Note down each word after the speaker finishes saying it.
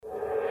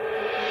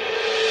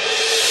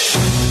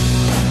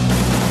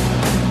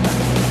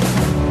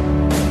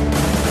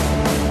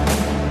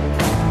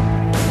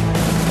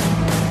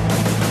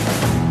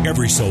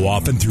so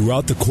often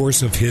throughout the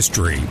course of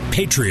history,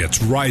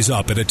 patriots rise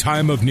up at a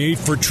time of need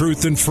for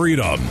truth and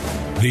freedom.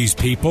 These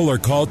people are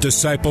called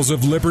disciples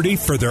of liberty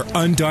for their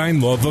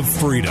undying love of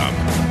freedom.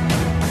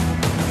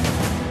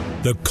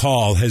 The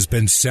call has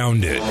been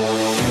sounded.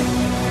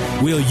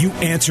 Will you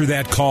answer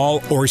that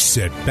call or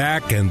sit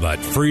back and let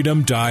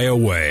freedom die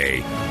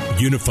away?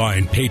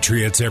 Unifying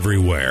patriots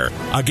everywhere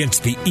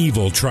against the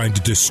evil trying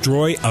to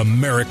destroy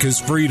America's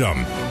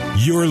freedom.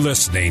 You're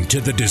listening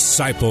to the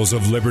Disciples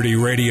of Liberty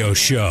radio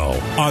show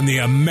on the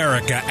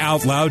America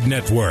Out Loud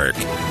Network.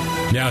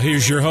 Now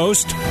here's your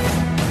host,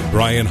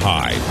 Brian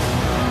Hyde.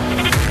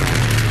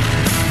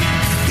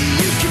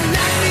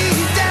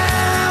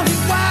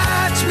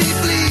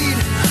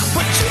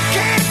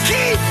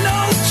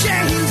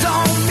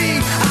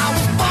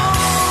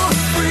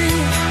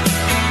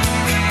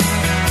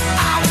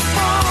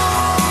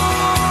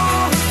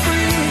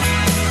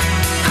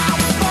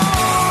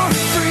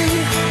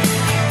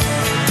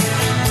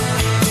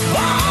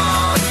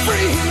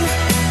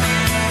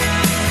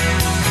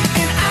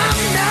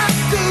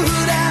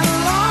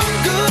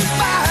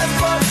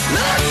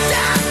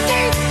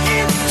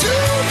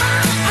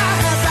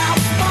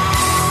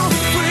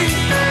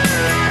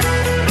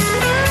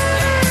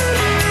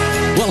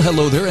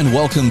 Hello there, and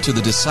welcome to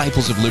the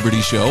Disciples of Liberty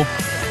show.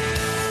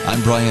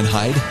 I'm Brian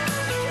Hyde,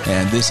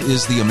 and this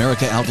is the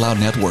America Out Loud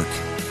Network.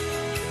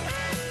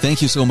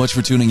 Thank you so much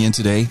for tuning in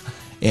today,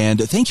 and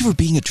thank you for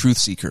being a truth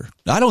seeker.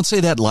 I don't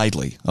say that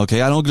lightly,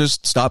 okay? I don't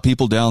just stop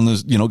people down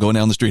the, going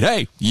down the street.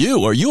 Hey,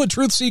 are you a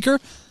truth seeker?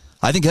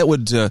 I think that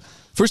would,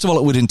 first of all,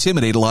 it would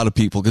intimidate a lot of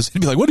people because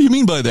they'd be like, what do you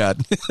mean by that?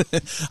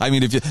 I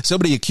mean, if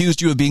somebody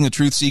accused you of being a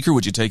truth seeker,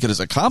 would you take it as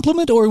a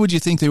compliment, or would you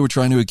think they were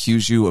trying to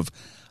accuse you of,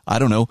 I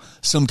don't know,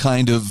 some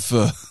kind of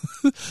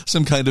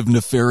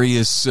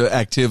nefarious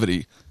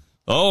activity?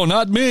 Oh,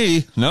 not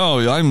me. No,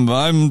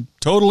 I'm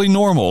totally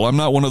normal. I'm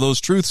not one of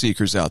those truth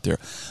seekers out there.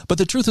 But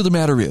the truth of the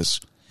matter is,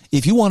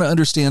 if you want to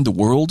understand the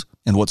world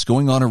and what's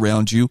going on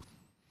around you,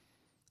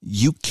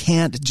 you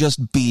can't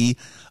just be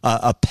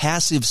a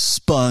passive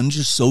sponge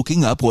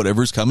soaking up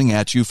whatever's coming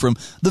at you from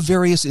the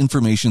various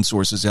information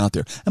sources out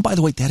there. And by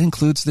the way, that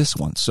includes this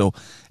one. So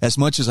as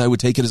much as I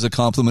would take it as a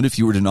compliment if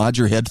you were to nod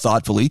your head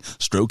thoughtfully,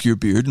 stroke your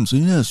beard, and say,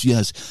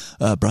 yes,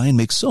 Brian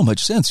makes so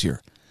much sense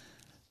here.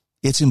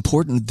 It's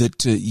important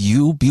that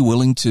you be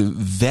willing to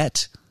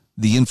vet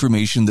the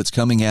information that's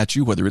coming at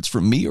you, whether it's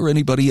from me or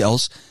anybody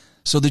else,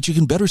 so that you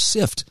can better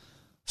sift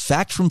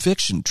fact from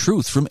fiction,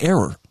 truth from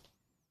error,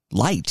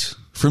 light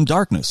from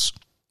darkness.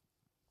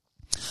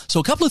 So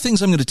a couple of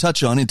things I'm going to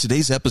touch on in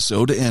today's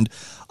episode, and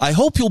I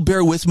hope you'll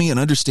bear with me and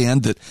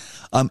understand that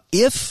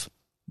if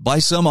by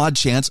some odd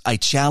chance I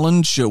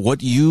challenge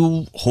what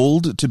you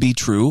hold to be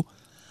true,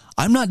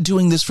 I'm not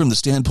doing this from the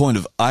standpoint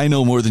of I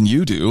know more than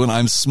you do, and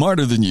I'm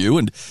smarter than you,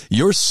 and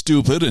you're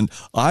stupid, and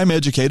I'm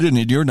educated,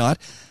 and you're not.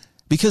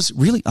 Because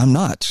really, I'm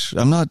not.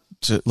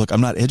 Look,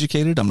 I'm not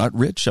educated, I'm not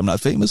rich, I'm not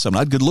famous, I'm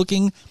not good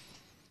looking,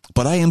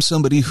 but I am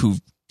somebody who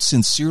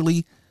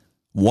sincerely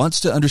wants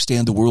to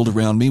understand the world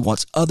around me,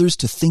 wants others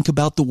to think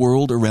about the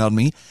world around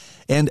me.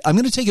 And I'm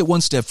going to take it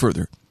one step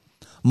further.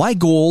 My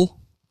goal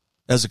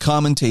as a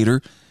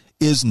commentator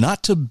is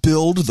not to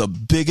build the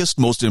biggest,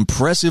 most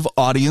impressive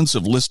audience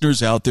of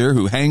listeners out there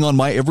who hang on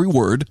my every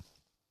word.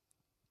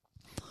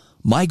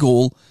 My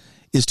goal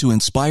is to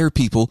inspire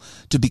people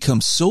to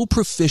become so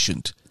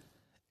proficient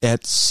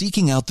at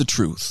seeking out the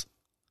truth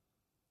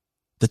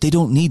that they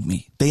don't need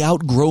me. They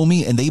outgrow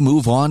me and they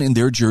move on in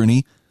their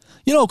journey.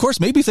 Of course,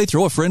 maybe if they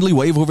throw a friendly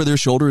wave over their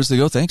shoulder as they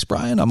go, thanks,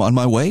 Brian, I'm on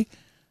my way.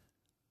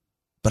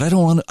 But I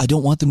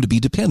don't want them to be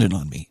dependent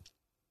on me.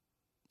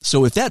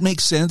 So if that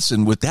makes sense,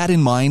 and with that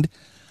in mind,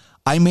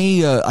 I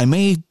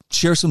may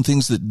share some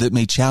things that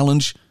may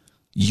challenge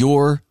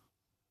your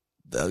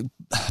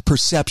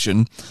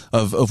perception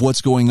of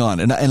what's going on.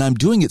 And I'm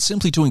doing it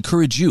simply to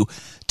encourage you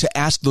to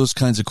ask those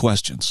kinds of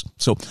questions.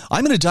 So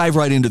I'm going to dive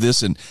right into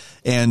this, and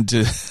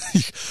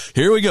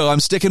here we go. I'm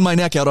sticking my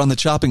neck out on the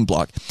chopping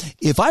block.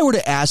 If I were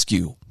to ask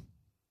you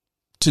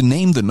to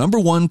name the number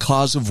one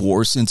cause of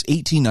war since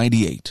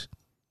 1898,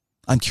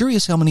 I'm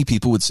curious how many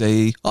people would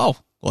say, oh,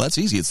 well, that's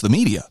easy. It's the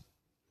media.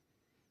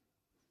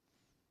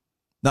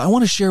 Now, I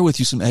want to share with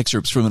you some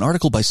excerpts from an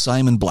article by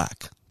Simon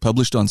Black,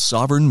 published on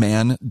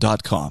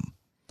sovereignman.com.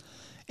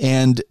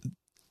 And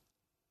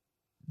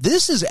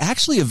this is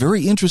actually a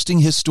very interesting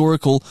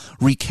historical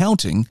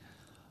recounting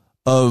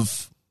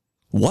of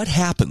what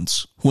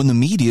happens when the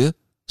media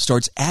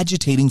starts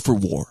agitating for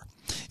war.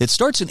 It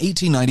starts in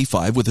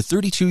 1895 with a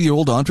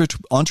 32-year-old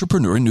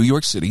entrepreneur in New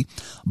York City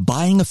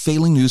buying a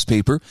failing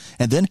newspaper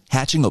and then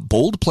hatching a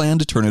bold plan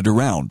to turn it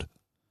around.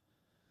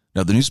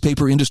 Now, the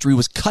newspaper industry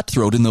was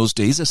cutthroat in those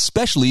days,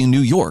 especially in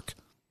New York.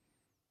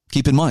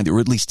 Keep in mind, there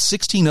were at least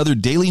 16 other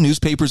daily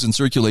newspapers in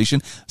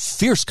circulation,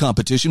 fierce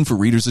competition for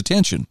readers'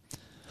 attention.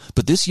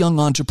 But this young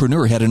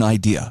entrepreneur had an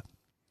idea.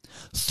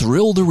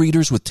 Thrill the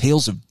readers with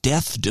tales of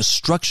death,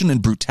 destruction,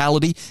 and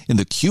brutality in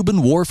the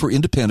Cuban War for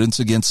Independence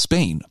against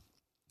Spain.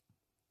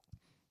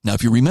 Now,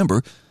 if you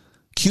remember,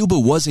 Cuba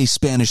was a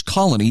Spanish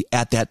colony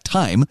at that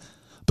time,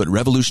 but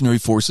revolutionary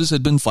forces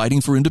had been fighting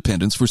for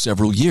independence for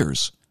several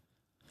years.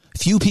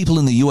 Few people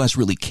in the U.S.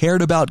 really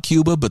cared about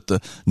Cuba, but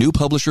the new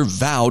publisher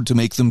vowed to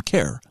make them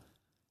care.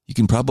 You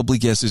can probably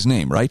guess his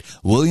name, right?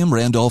 William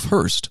Randolph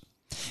Hearst.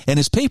 And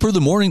his paper,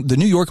 the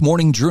New York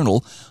Morning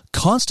Journal,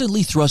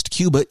 constantly thrust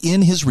Cuba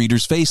in his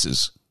readers'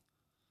 faces.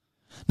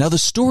 Now, the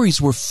stories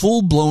were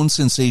full-blown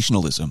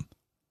sensationalism.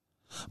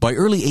 By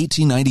early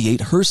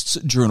 1898, Hearst's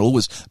journal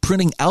was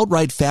printing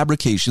outright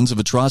fabrications of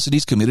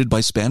atrocities committed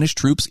by Spanish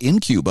troops in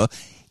Cuba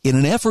in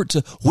an effort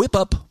to whip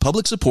up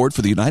public support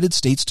for the United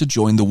States to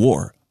join the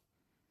war.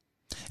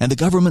 And the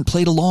government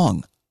played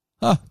along.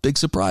 Big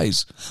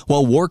surprise.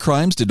 While war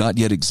crimes did not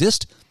yet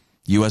exist,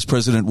 U.S.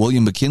 President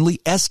William McKinley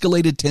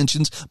escalated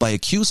tensions by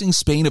accusing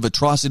Spain of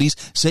atrocities,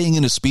 saying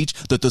in a speech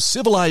that the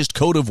civilized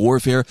code of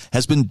warfare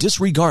has been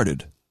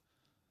disregarded.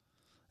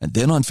 And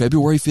then on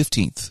February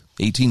 15th,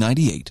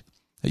 1898,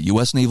 a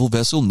U.S. naval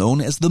vessel known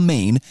as the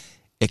Maine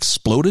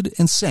exploded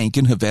and sank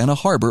in Havana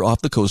Harbor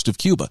off the coast of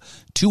Cuba.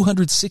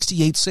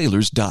 268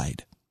 sailors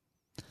died.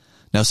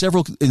 Now,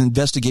 several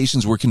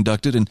investigations were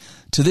conducted, and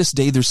to this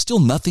day, there's still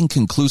nothing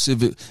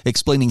conclusive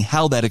explaining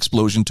how that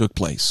explosion took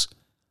place.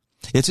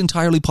 It's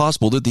entirely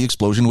possible that the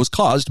explosion was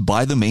caused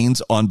by the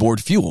Maine's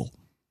onboard fuel.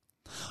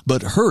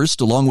 But Hearst,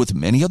 along with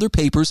many other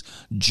papers,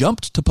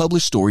 jumped to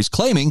publish stories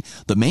claiming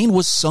the Maine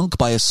was sunk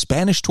by a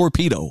Spanish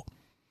torpedo.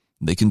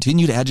 They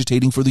continued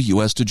agitating for the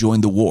U.S. to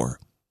join the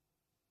war.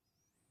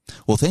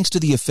 Well, thanks to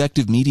the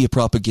effective media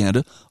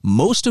propaganda,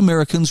 most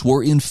Americans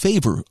were in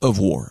favor of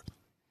war.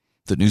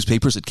 The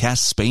newspapers had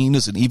cast Spain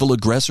as an evil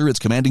aggressor. Its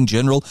commanding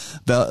general,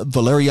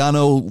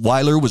 Valeriano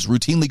Weyler, was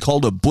routinely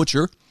called a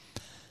butcher.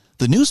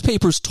 The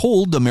newspapers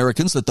told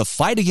Americans that the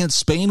fight against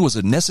Spain was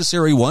a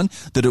necessary one,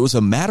 that it was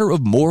a matter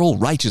of moral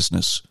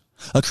righteousness,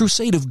 a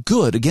crusade of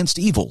good against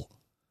evil.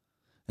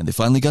 And they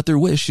finally got their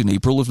wish in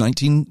April of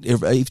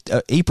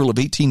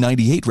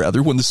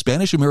 1898, when the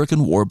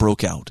Spanish-American War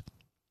broke out.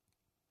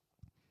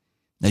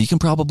 Now, you can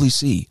probably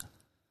see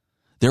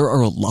there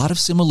are a lot of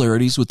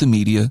similarities with the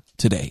media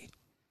today.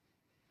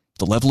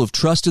 The level of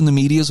trust in the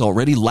media is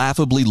already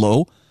laughably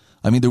low.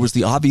 I mean, there was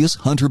the obvious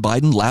Hunter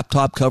Biden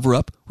laptop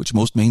cover-up, which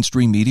most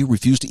mainstream media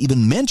refused to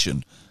even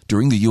mention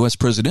during the U.S.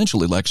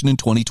 presidential election in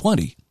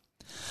 2020.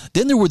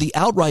 Then there were the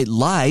outright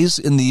lies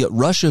in the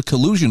Russia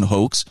collusion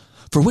hoax,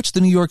 for which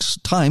the New York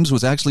Times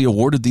was actually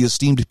awarded the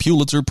esteemed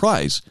Pulitzer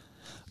Prize.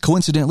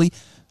 Coincidentally,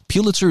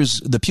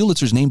 the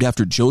Pulitzer's named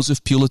after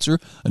Joseph Pulitzer,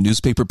 a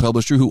newspaper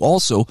publisher who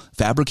also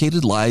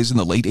fabricated lies in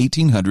the late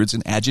 1800s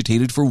and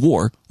agitated for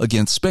war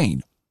against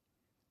Spain.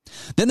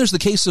 Then there's the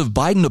case of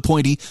Biden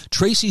appointee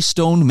Tracy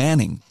Stone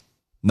Manning,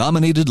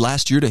 nominated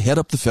last year to head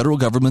up the federal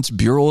government's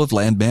Bureau of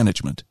Land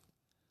Management.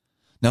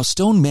 Now,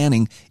 Stone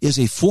Manning is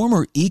a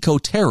former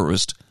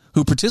eco-terrorist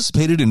who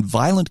participated in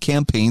violent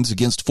campaigns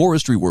against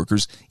forestry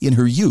workers in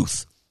her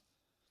youth.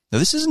 Now,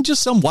 this isn't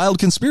just some wild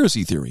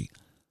conspiracy theory.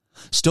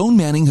 Stone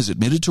Manning has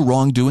admitted to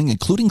wrongdoing,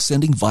 including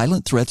sending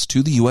violent threats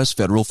to the U.S.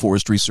 Federal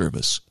Forestry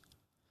Service.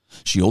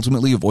 She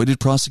ultimately avoided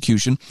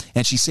prosecution,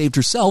 and she saved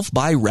herself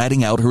by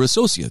ratting out her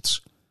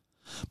associates.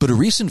 But a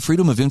recent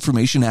Freedom of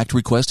Information Act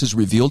request has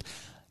revealed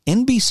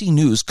NBC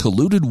News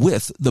colluded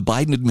with the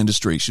Biden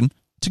administration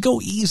to go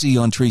easy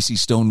on Tracy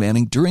Stone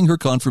Manning during her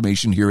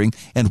confirmation hearing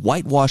and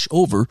whitewash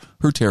over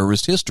her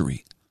terrorist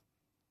history.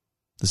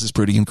 This is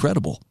pretty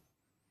incredible,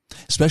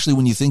 especially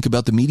when you think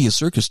about the media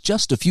circus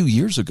just a few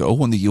years ago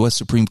when the U.S.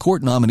 Supreme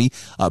Court nominee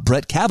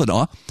Brett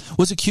Kavanaugh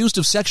was accused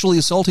of sexually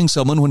assaulting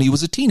someone when he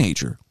was a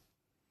teenager.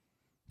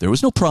 There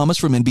was no promise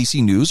from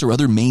NBC News or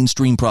other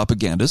mainstream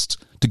propagandists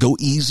to go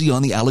easy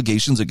on the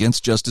allegations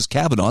against Justice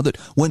Kavanaugh that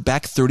went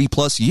back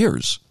 30-plus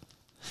years.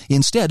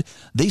 Instead,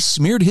 they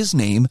smeared his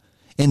name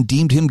and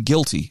deemed him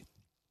guilty.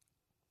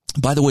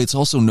 By the way, it's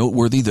also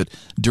noteworthy that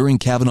during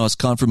Kavanaugh's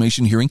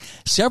confirmation hearing,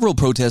 several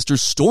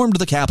protesters stormed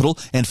the Capitol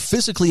and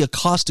physically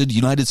accosted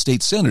United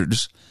States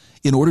senators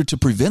in order to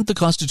prevent the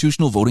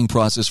constitutional voting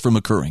process from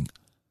occurring.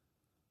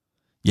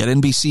 Yet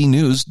NBC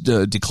News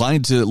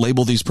declined to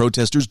label these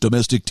protesters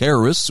domestic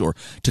terrorists or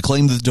to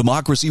claim that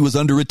democracy was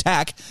under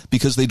attack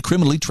because they'd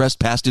criminally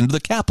trespassed into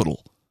the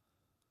Capitol.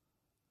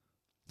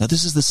 Now,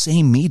 this is the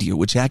same media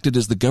which acted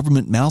as the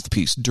government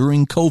mouthpiece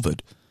during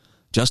COVID,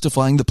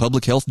 justifying the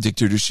public health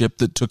dictatorship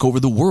that took over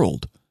the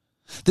world.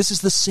 This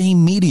is the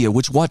same media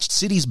which watched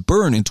cities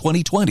burn in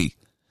 2020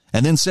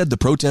 and then said the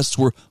protests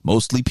were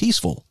mostly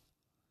peaceful.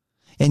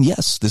 And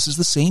yes, this is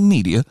the same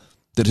media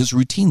that has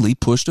routinely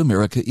pushed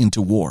America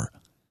into war.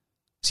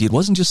 See, it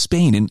wasn't just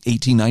Spain in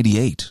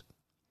 1898.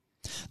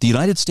 The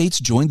United States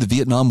joined the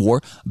Vietnam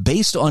War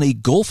based on a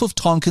Gulf of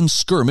Tonkin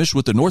skirmish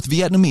with the North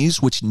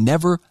Vietnamese, which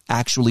never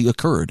actually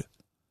occurred.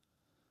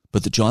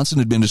 But the Johnson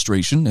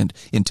administration and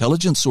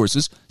intelligence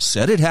sources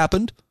said it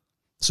happened,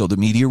 so the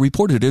media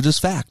reported it as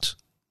fact.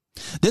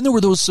 Then there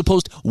were those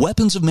supposed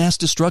weapons of mass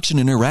destruction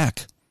in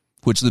Iraq,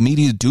 which the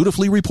media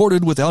dutifully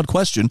reported without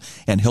question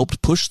and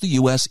helped push the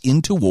U.S.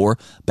 into war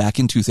back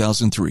in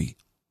 2003.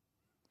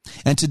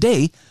 And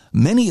today,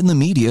 many in the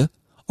media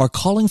are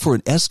calling for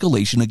an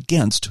escalation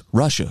against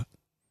Russia.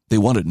 They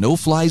want a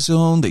no-fly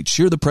zone. They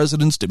cheer the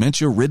president's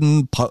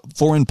dementia-ridden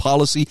foreign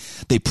policy.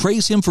 They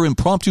praise him for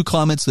impromptu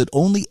comments that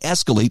only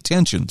escalate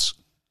tensions.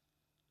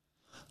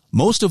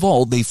 Most of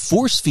all, they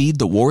force-feed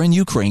the war in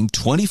Ukraine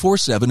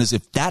 24/7 as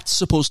if that's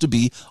supposed to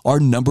be our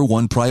number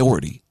one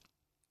priority.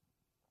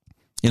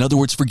 In other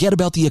words, forget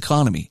about the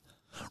economy,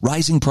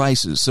 rising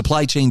prices,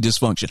 supply chain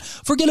dysfunction.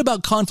 Forget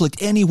about conflict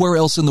anywhere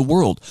else in the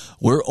world.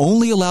 We're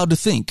only allowed to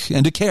think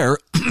and to care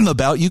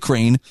about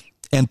Ukraine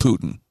and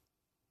Putin.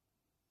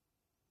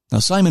 Now,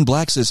 Simon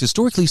Black says,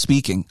 historically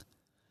speaking,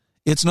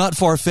 it's not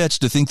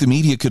far-fetched to think the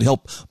media could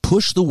help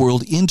push the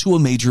world into a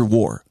major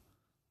war,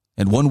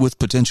 and one with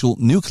potential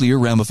nuclear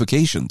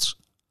ramifications.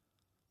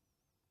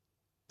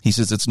 He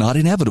says it's not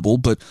inevitable,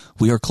 but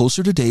we are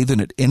closer today than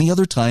at any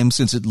other time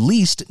since at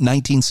least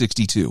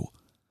 1962,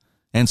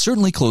 and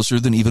certainly closer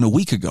than even a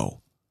week ago.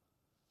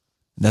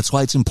 And that's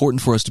why it's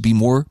important for us to be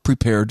more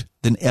prepared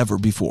than ever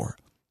before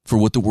for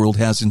what the world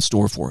has in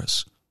store for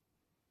us.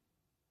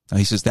 Now,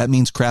 he says that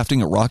means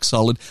crafting a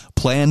rock-solid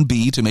plan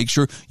B to make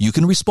sure you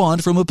can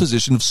respond from a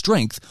position of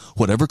strength,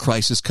 whatever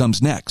crisis comes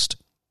next.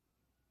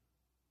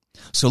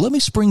 So let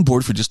me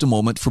springboard for just a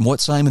moment from what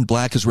Simon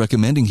Black is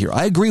recommending here.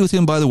 I agree with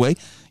him, by the way.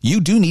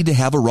 You do need to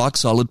have a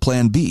rock-solid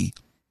plan B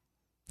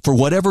for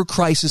whatever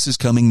crisis is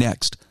coming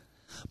next.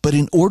 But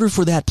in order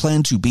for that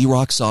plan to be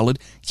rock-solid,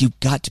 you've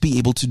got to be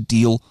able to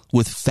deal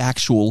with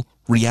factual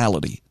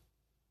reality.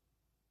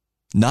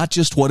 Not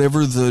just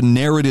whatever the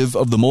narrative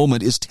of the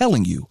moment is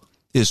telling you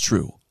is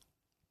true.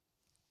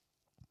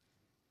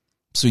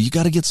 So you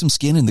got to get some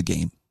skin in the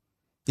game,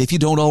 if you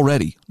don't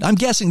already. I'm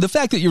guessing the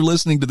fact that you're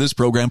listening to this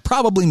program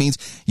probably means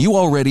you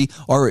already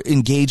are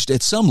engaged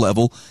at some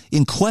level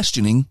in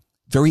questioning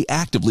very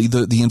actively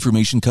the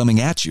information coming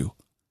at you.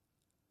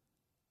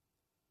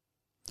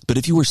 But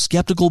if you were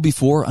skeptical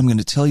before, I'm going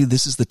to tell you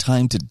this is the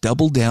time to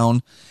double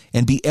down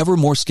and be ever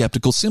more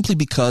skeptical, simply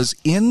because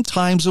in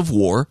times of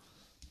war,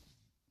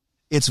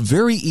 it's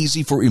very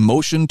easy for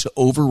emotion to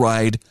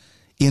override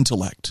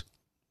intellect.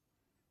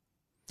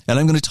 And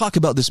I'm going to talk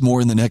about this more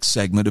in the next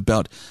segment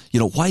about,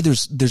 why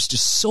there's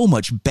just so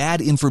much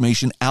bad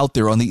information out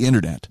there on the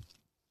internet.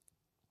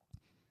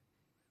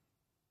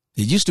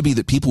 It used to be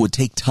that people would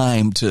take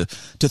time to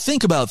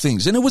think about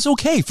things, and it was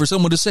okay for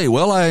someone to say,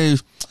 well,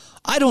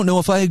 I don't know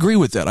if I agree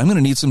with that. I'm going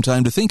to need some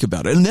time to think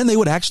about it. And then they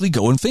would actually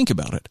go and think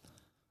about it.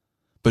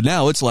 But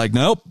now it's like,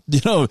 nope,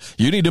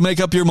 you need to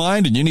make up your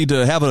mind and you need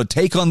to have a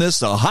take on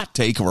this, a hot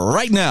take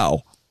right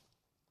now.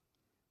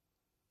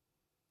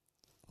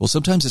 Well,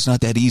 sometimes it's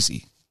not that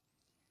easy.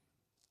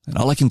 And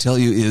all I can tell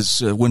you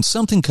is when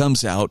something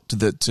comes out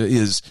that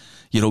is,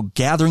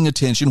 gathering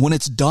attention, when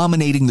it's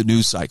dominating the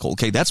news cycle,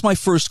 okay, that's my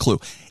first clue.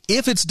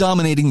 If it's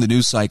dominating the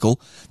news cycle,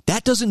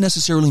 that doesn't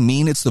necessarily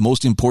mean it's the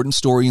most important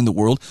story in the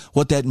world.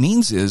 What that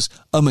means is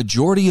a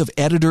majority of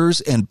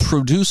editors and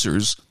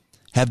producers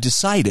have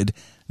decided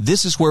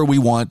this is where we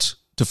want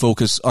to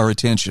focus our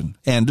attention.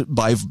 And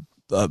by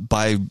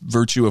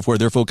virtue of where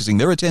they're focusing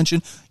their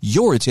attention,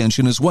 your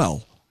attention as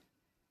well.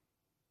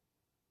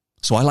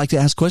 So I like to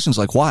ask questions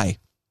like, why?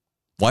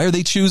 Why are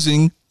they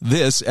choosing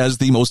this as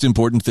the most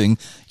important thing,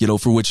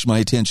 for which my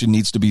attention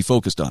needs to be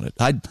focused on it?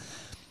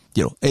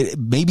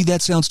 Maybe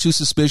that sounds too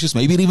suspicious.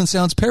 Maybe it even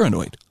sounds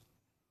paranoid.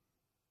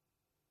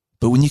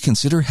 But when you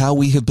consider how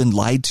we have been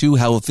lied to,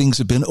 how things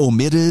have been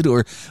omitted,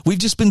 or we've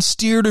just been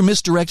steered or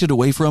misdirected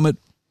away from it,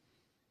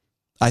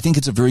 I think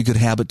it's a very good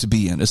habit to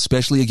be in,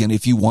 especially, again,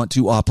 if you want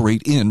to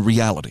operate in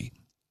reality.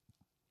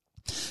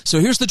 So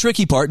here's the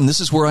tricky part, and this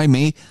is where I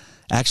may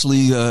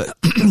actually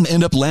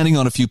end up landing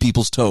on a few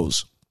people's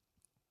toes.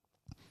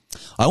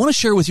 I want to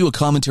share with you a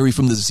commentary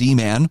from the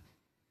Z-Man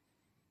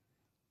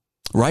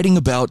writing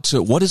about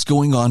what is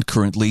going on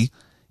currently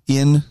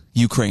in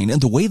Ukraine and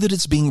the way that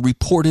it's being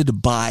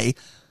reported by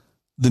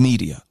the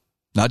media.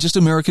 Not just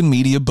American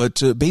media,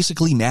 but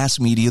basically mass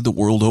media the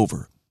world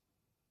over.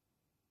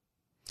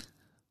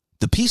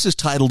 The piece is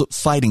titled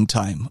Fighting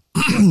Time,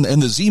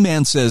 and the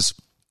Z-Man says,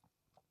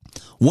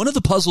 one of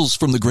the puzzles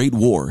from the Great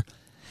War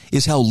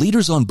is how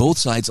leaders on both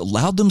sides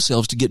allowed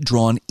themselves to get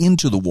drawn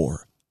into the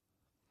war.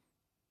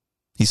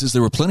 He says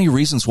there were plenty of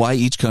reasons why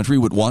each country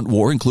would want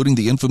war, including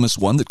the infamous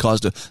one that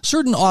caused a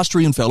certain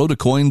Austrian fellow to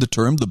coin the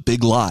term the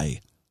big lie.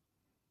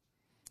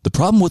 The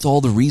problem with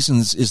all the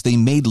reasons is they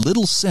made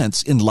little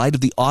sense in light of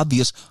the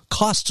obvious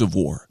costs of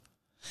war.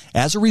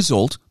 As a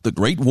result, the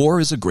Great War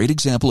is a great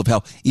example of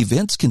how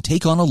events can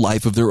take on a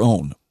life of their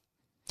own.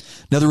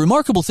 Now, the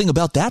remarkable thing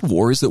about that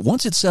war is that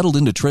once it settled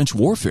into trench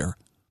warfare,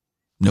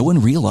 no one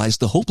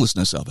realized the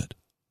hopelessness of it.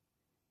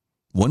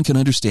 One can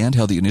understand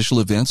how the initial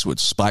events would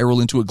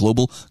spiral into a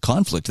global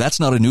conflict. That's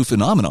not a new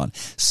phenomenon.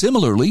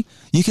 Similarly,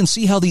 you can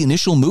see how the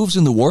initial moves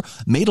in the war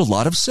made a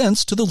lot of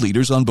sense to the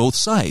leaders on both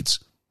sides.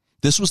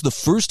 This was the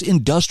first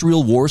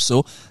industrial war,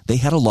 so they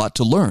had a lot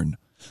to learn.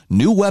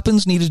 New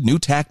weapons needed new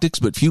tactics,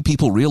 but few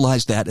people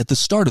realized that at the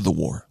start of the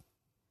war.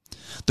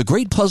 The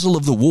great puzzle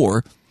of the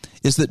war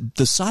is that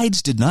the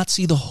sides did not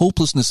see the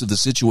hopelessness of the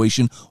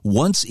situation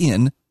once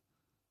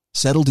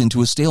settled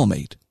into a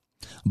stalemate.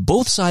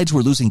 both sides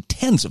were losing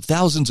tens of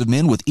thousands of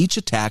men with each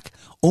attack,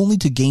 only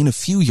to gain a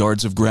few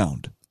yards of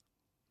ground.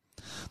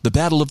 The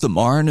Battle of the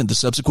Marne and the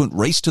subsequent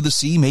race to the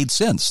sea made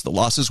sense. The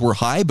losses were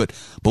high, but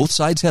both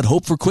sides had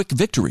hope for quick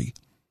victory.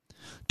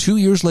 2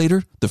 years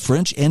later, the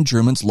French and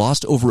Germans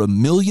lost over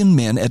 1 million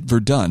men at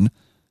Verdun,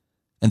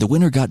 and the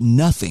winner got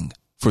nothing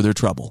for their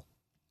trouble.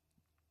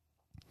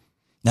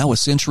 Now a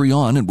century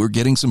on, and we're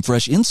getting some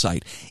fresh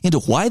insight into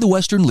why the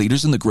Western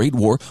leaders in the Great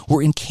War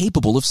were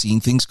incapable of seeing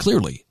things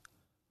clearly.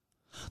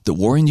 The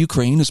war in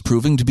Ukraine is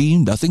proving to be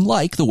nothing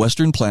like the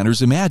Western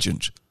planners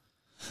imagined.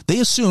 They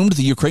assumed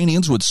the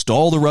Ukrainians would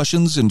stall the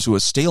Russians into a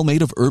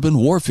stalemate of urban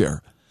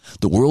warfare.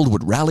 The world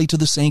would rally to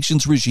the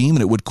sanctions regime,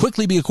 and it would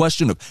quickly be a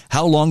question of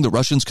how long the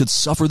Russians could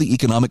suffer the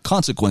economic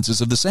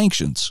consequences of the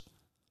sanctions.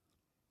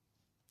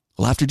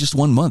 Well, after just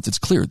 1 month, it's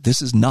clear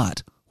this is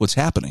not what's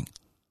happening.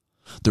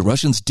 The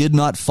Russians did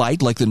not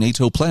fight like the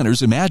NATO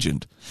planners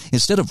imagined.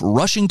 Instead of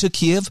rushing to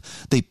Kiev,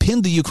 they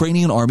pinned the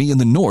Ukrainian army in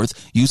the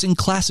north using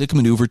classic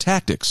maneuver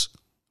tactics.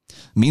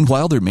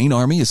 Meanwhile, their main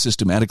army is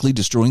systematically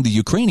destroying the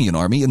Ukrainian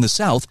army in the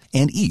south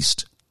and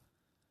east.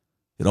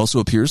 It also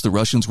appears the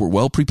Russians were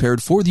well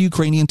prepared for the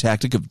Ukrainian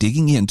tactic of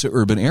digging into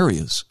urban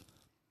areas.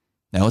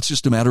 Now it's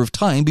just a matter of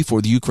time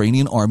before the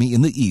Ukrainian army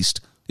in the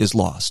east is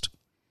lost.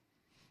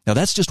 Now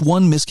that's just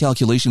one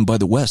miscalculation by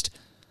the West,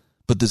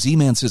 but the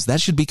Z-Man says that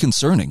should be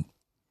concerning.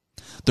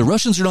 The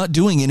Russians are not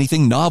doing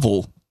anything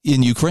novel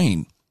in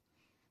Ukraine.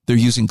 They're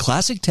using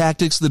classic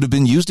tactics that have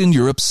been used in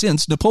Europe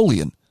since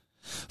Napoleon.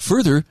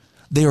 Further,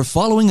 they are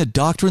following a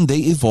doctrine they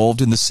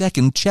evolved in the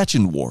Second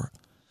Chechen War.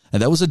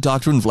 And that was a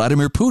doctrine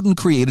Vladimir Putin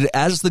created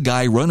as the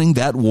guy running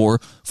that war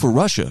for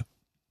Russia.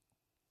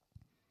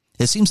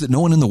 It seems that no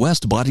one in the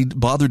West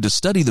bothered to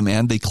study the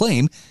man they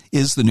claim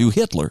is the new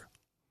Hitler.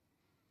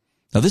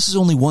 Now, this is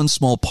only one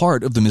small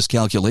part of the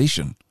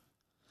miscalculation.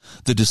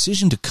 The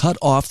decision to cut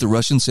off the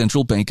Russian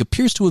central bank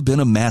appears to have been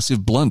a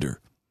massive blunder.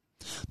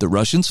 The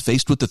Russians,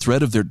 faced with the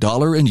threat of their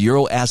dollar and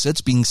euro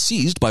assets being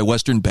seized by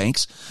Western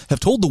banks, have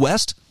told the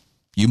West,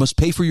 you must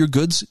pay for your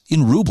goods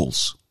in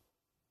rubles.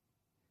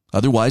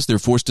 Otherwise, they're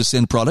forced to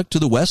send product to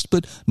the West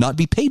but not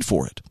be paid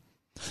for it.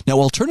 Now,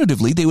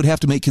 alternatively, they would have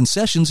to make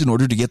concessions in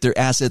order to get their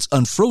assets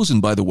unfrozen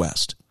by the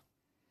West.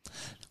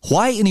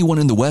 Why anyone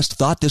in the West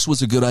thought this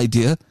was a good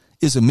idea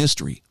is a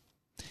mystery.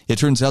 It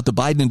turns out the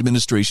Biden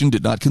administration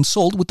did not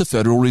consult with the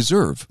Federal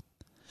Reserve.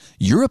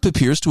 Europe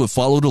appears to have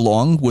followed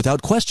along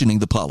without questioning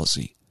the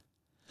policy.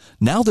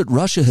 Now that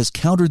Russia has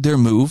countered their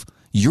move,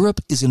 Europe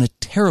is in a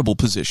terrible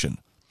position.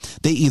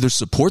 They either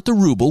support the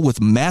ruble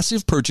with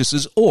massive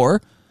purchases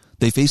or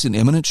they face an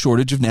imminent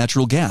shortage of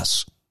natural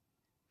gas.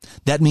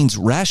 That means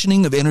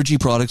rationing of energy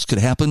products could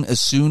happen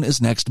as soon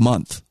as next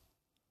month.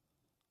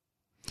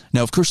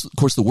 Now, of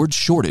course, the word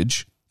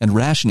shortage and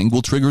rationing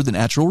will trigger the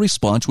natural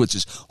response, which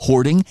is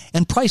hoarding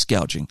and price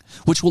gouging,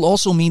 which will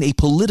also mean a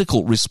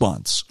political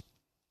response.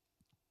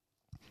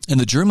 And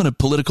the German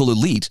political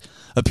elite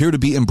appear to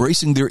be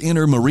embracing their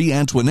inner Marie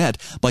Antoinette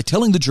by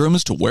telling the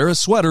Germans to wear a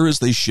sweater as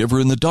they shiver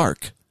in the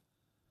dark.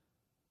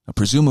 Now,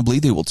 presumably,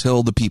 they will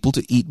tell the people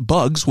to eat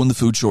bugs when the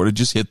food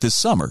shortages hit this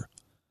summer.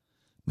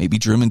 Maybe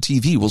German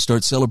TV will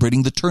start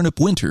celebrating the turnip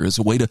winter as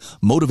a way to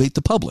motivate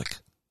the public.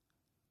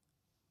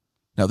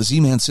 Now, the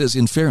Z-Man says,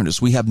 in fairness,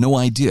 we have no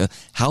idea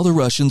how the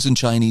Russians and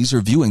Chinese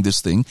are viewing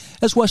this thing,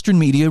 as Western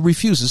media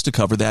refuses to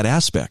cover that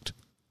aspect.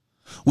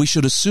 We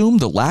should assume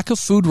the lack of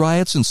food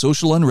riots and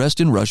social unrest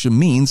in Russia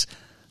means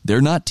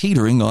they're not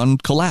teetering on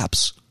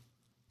collapse.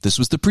 This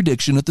was the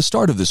prediction at the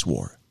start of this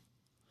war.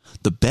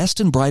 The best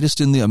and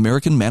brightest in the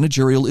American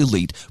managerial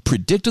elite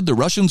predicted the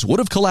Russians would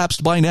have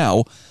collapsed by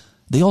now.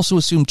 They also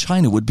assumed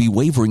China would be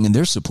wavering in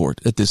their support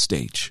at this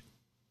stage.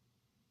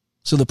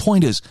 So the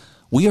point is,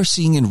 we are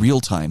seeing in real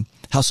time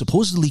how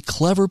supposedly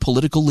clever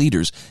political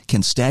leaders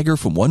can stagger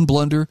from one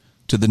blunder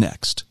to the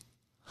next.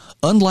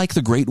 Unlike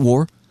the Great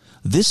War,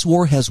 this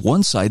war has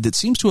one side that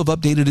seems to have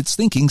updated its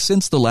thinking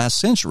since the last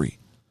century.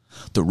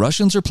 The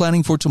Russians are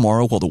planning for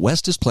tomorrow while the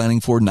West is planning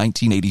for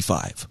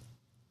 1985.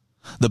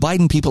 The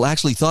Biden people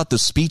actually thought the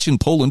speech in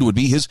Poland would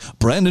be his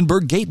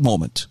Brandenburg Gate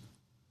moment.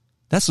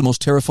 That's the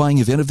most terrifying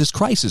event of this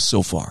crisis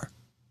so far.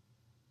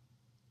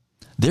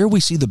 There we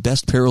see the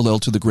best parallel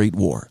to the Great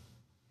War.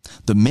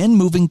 The men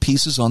moving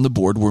pieces on the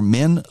board were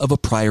men of a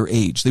prior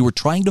age. They were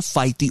trying to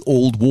fight the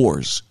old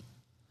wars.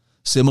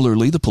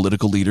 Similarly, the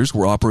political leaders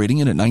were operating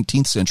in a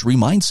 19th century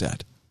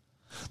mindset.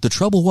 The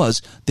trouble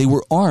was, they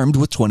were armed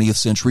with 20th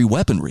century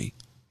weaponry.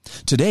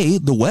 Today,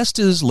 the West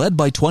is led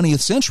by 20th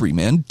century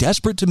men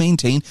desperate to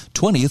maintain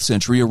 20th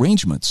century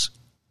arrangements.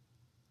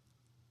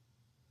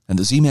 And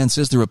the Z-Man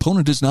says their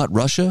opponent is not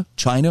Russia,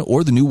 China,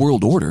 or the New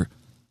World Order,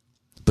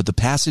 but the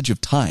passage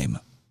of time.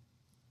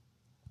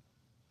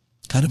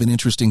 Kind of an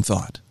interesting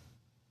thought.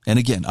 And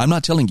again, I'm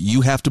not telling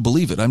you have to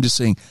believe it. I'm just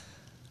saying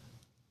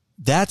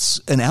that's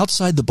an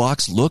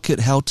outside-the-box look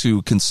at how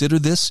to consider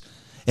this,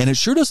 and it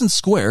sure doesn't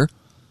square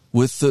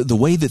with the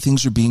way that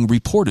things are being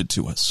reported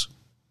to us.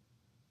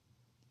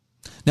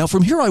 Now,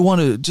 from here, I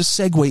want to just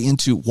segue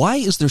into why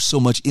is there so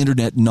much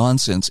internet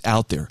nonsense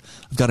out there.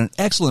 I've got an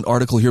excellent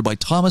article here by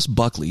Thomas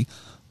Buckley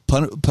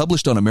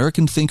published on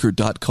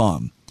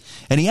AmericanThinker.com.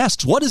 And he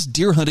asks, what does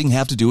deer hunting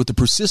have to do with the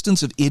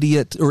persistence of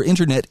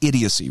internet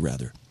idiocy,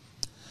 rather?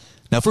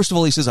 Now, first of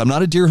all, he says, I'm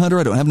not a deer hunter.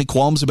 I don't have any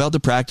qualms about the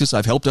practice.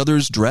 I've helped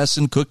others dress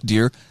and cook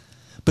deer.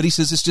 But he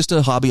says it's just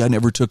a hobby I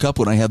never took up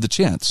when I had the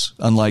chance,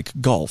 unlike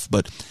golf.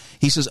 But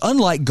he says,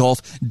 unlike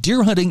golf,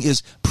 deer hunting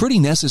is pretty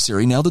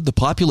necessary now that the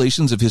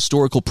populations of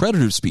historical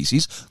predator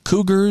species,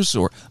 cougars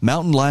or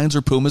mountain lions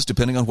or pumas,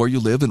 depending on where you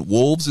live, and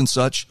wolves and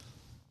such,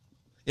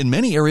 in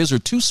many areas are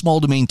too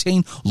small to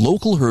maintain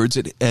local herds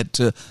at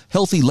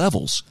healthy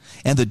levels.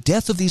 And the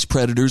death of these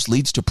predators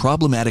leads to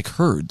problematic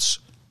herds.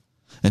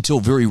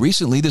 Until very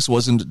recently, this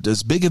wasn't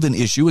as big of an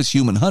issue as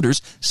human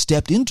hunters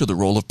stepped into the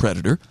role of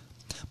predator,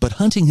 but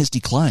hunting has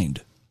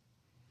declined.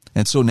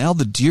 And so now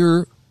the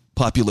deer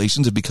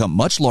populations have become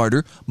much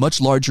larger, much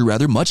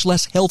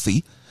less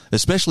healthy,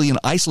 especially in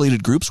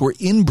isolated groups where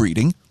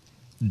inbreeding,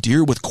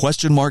 deer with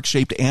question mark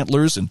shaped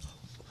antlers and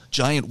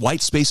giant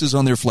white spaces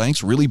on their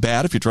flanks, really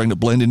bad if you're trying to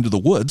blend into the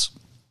woods,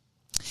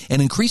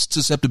 and increased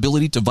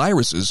susceptibility to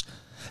viruses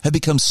have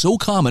become so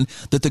common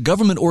that the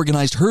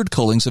government-organized herd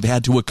cullings have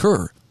had to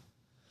occur.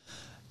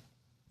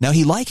 Now,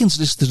 he likens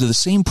this to the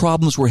same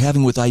problems we're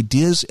having with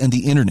ideas and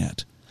the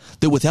internet,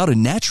 that without a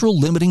natural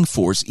limiting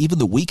force, even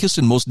the weakest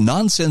and most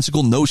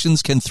nonsensical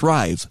notions can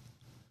thrive.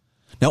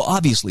 Now,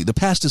 obviously, the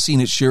past has seen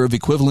its share of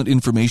equivalent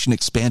information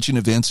expansion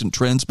events and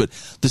trends, but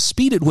the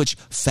speed at which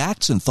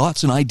facts and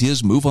thoughts and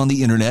ideas move on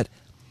the internet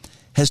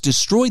has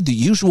destroyed the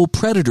usual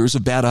predators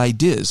of bad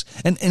ideas.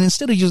 And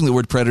instead of using the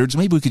word predators,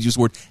 maybe we could use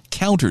the word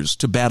counters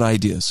to bad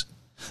ideas.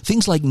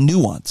 Things like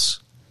nuance,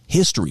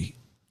 history,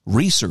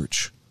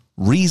 research,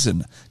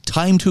 reason,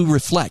 time to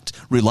reflect,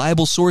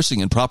 reliable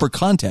sourcing, and proper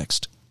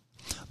context.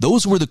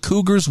 Those were the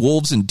cougars,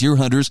 wolves, and deer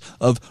hunters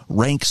of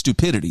rank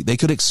stupidity. They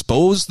could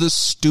expose the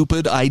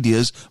stupid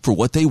ideas for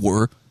what they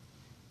were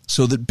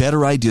so that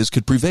better ideas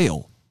could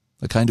prevail.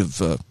 A kind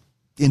of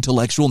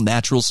intellectual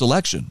natural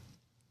selection.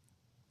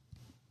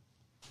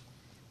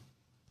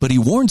 But he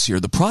warns here,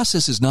 the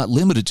process is not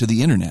limited to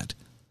the internet.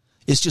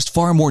 It's just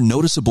far more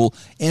noticeable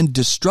and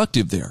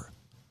destructive there.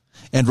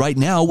 And right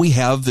now we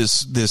have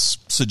this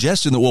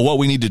suggestion that, well, what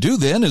we need to do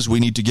then is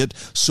we need to get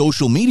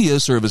social media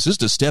services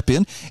to step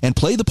in and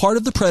play the part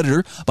of the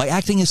predator by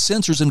acting as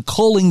censors and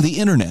culling the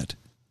internet.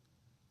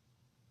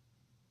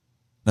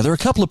 Now, there are a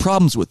couple of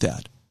problems with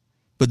that.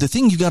 But the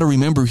thing you got to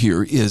remember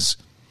here is,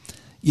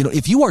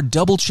 if you are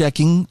double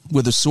checking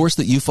with a source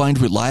that you find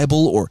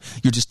reliable, or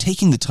you're just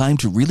taking the time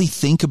to really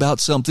think about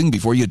something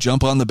before you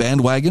jump on the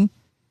bandwagon,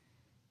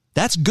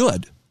 that's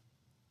good.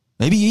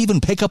 Maybe you even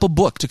pick up a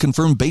book to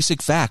confirm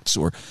basic facts,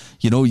 or,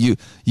 you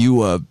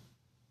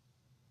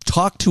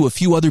talk to a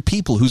few other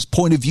people whose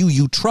point of view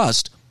you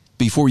trust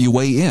before you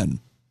weigh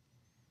in.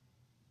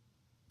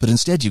 But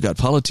instead, you got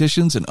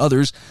politicians and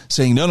others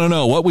saying,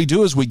 no. What we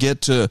do is we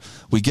get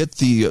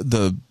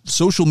the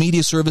social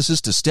media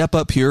services to step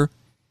up here,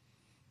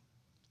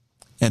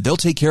 and they'll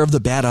take care of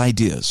the bad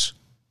ideas.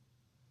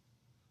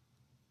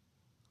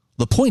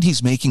 The point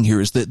he's making here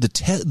is that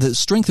the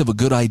strength of a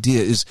good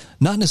idea is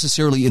not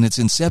necessarily in its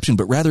inception,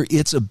 but rather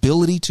its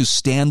ability to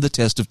stand the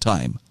test of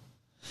time.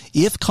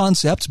 If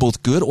concepts,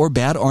 both good or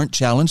bad, aren't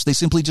challenged, they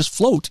simply just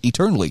float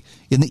eternally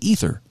in the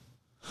ether.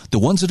 The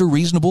ones that are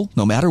reasonable,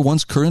 no matter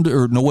one's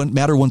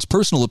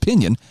personal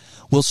opinion,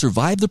 will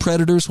survive the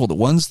predators, while the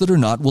ones that are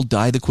not will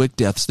die the quick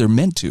deaths they're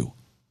meant to.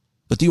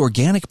 But the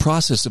organic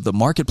process of the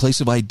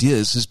marketplace of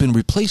ideas has been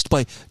replaced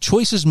by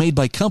choices made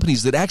by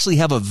companies that actually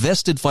have a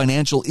vested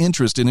financial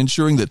interest in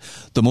ensuring that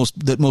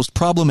the most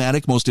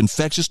problematic, most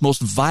infectious,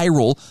 most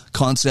viral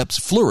concepts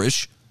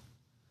flourish.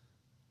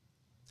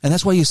 And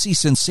that's why you see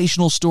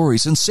sensational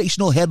stories,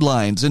 sensational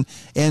headlines, and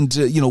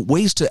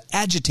ways to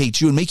agitate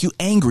you and make you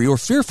angry or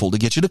fearful to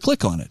get you to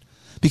click on it.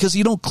 Because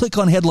you don't click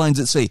on headlines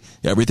that say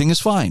everything is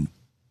fine,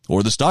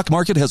 or the stock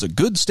market has a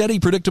good, steady,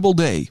 predictable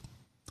day,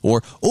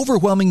 or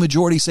overwhelming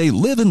majority say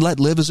live and let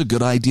live is a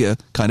good idea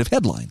kind of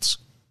headlines.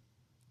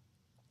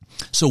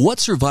 So what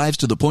survives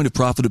to the point of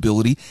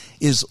profitability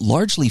is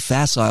largely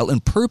facile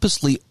and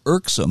purposely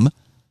irksome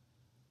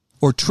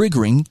or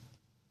triggering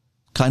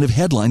kind of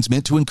headlines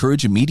meant to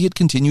encourage immediate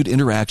continued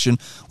interaction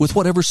with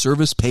whatever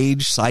service,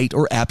 page, site,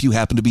 or app you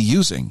happen to be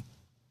using.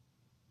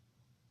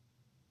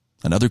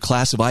 Another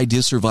class of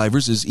idea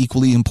survivors is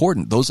equally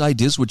important. Those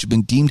ideas which have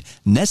been deemed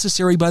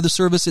necessary by the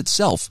service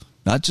itself.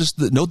 Not just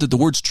note that the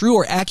words true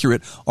or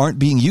accurate aren't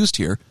being used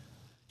here,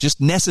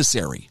 just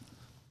necessary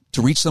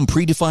to reach some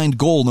predefined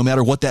goal, no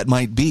matter what that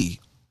might be.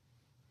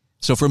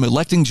 So from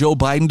electing Joe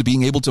Biden to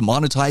being able to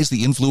monetize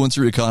the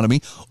influencer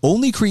economy,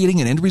 only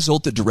creating an end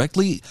result that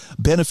directly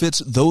benefits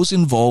those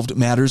involved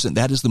matters, and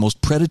that is the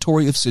most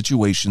predatory of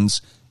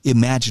situations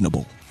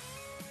imaginable.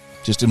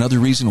 Just another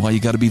reason why you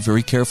got to be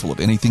very careful of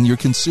anything you're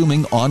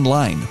consuming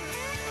online.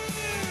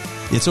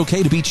 It's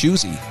okay to be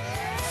choosy,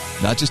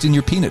 not just in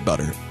your peanut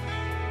butter.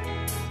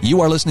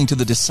 You are listening to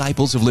the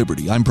Disciples of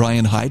Liberty. I'm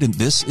Brian Hyde, and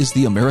this is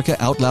the America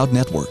Out Loud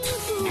Network.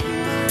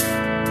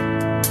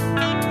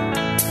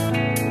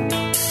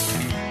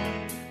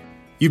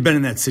 You've been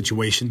in that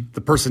situation.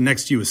 The person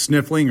next to you is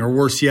sniffling, or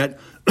worse yet,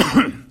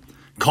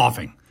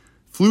 Coughing.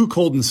 Flu,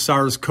 cold, and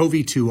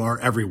SARS-CoV-2 are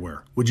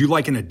everywhere. Would you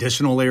like an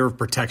additional layer of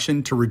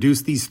protection to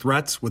reduce these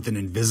threats with an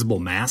invisible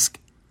mask?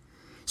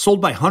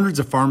 Sold by hundreds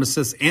of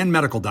pharmacists and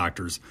medical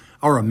doctors,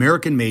 our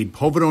American-made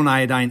povidone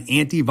iodine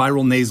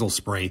antiviral nasal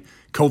spray,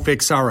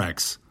 Cofix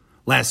RX,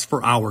 lasts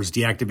for hours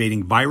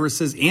deactivating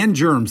viruses and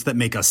germs that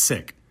make us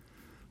sick.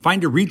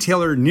 Find a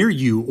retailer near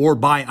you or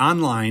buy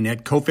online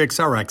at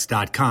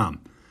CofixRx.com.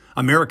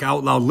 America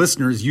Out Loud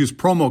listeners use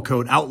promo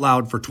code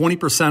OUTLOUD for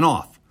 20%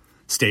 off.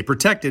 Stay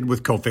protected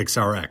with Cofix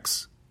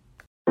RX.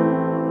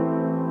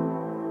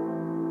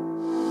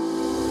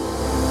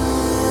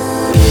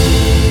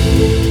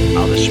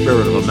 Now the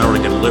spirit of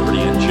American liberty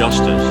and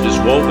justice is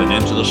woven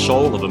into the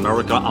soul of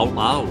America Out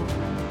Loud.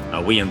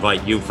 Now we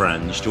invite you,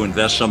 friends, to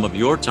invest some of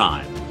your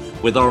time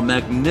with our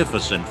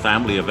magnificent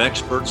family of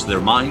experts, their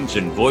minds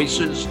and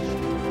voices.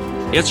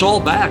 It's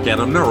all back at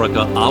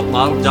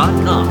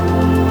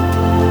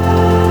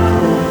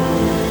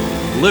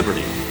AmericaOutloud.com.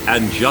 Liberty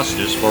and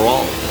justice for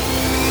all.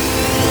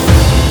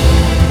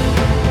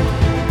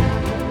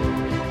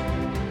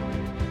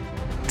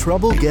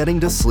 Trouble getting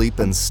to sleep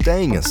and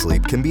staying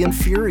asleep can be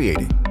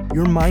infuriating.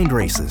 Your mind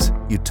races.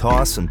 You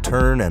toss and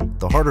turn, and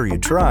the harder you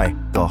try,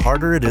 the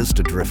harder it is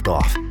to drift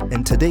off.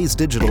 And today's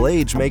digital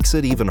age makes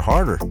it even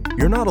harder.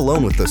 You're not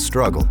alone with this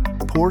struggle.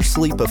 Poor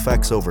sleep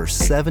affects over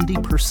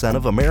 70%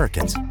 of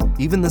Americans.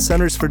 Even the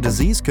Centers for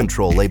Disease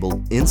Control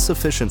labeled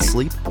insufficient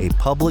sleep a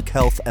public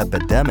health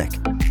epidemic.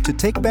 To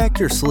take back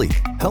your sleep,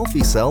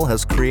 Healthy Cell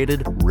has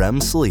created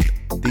REM Sleep,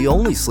 the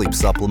only sleep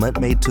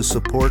supplement made to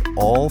support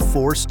all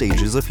 4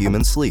 stages of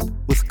human sleep,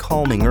 with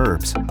calming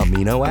herbs,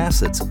 amino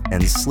acids,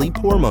 and sleep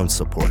hormone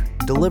support,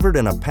 delivered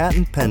in a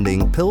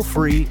patent-pending,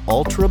 pill-free,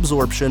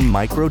 ultra-absorption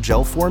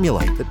microgel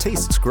formula that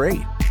tastes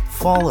great.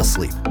 Fall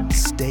asleep,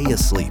 stay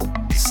asleep,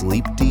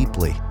 sleep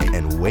deeply,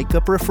 and wake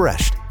up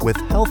refreshed with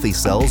Healthy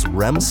Cell's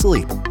REM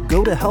Sleep.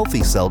 Go to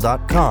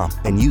healthycell.com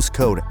and use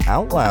code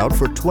OUTLOUD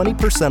for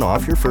 20%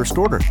 off your first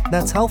order.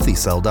 That's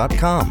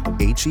healthycell.com,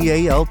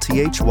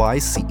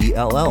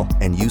 HEALTHYCELL,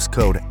 and use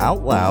code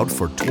OUTLOUD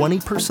for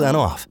 20%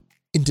 off.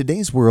 In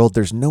today's world,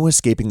 there's no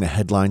escaping the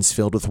headlines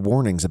filled with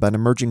warnings about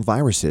emerging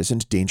viruses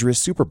and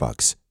dangerous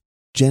superbugs.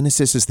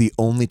 Genesis is the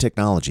only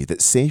technology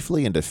that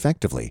safely and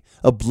effectively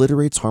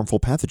obliterates harmful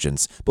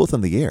pathogens both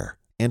on the air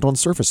and on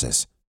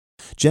surfaces.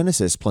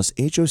 Genesis plus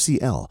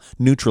HOCl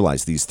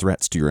neutralize these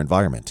threats to your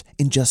environment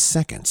in just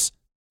seconds.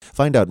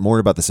 Find out more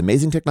about this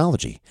amazing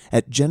technology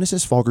at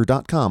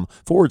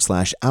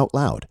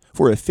genesisfogger.com/outloud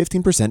for a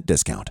 15%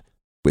 discount.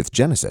 With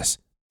Genesis,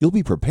 you'll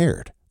be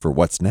prepared for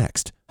what's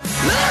next.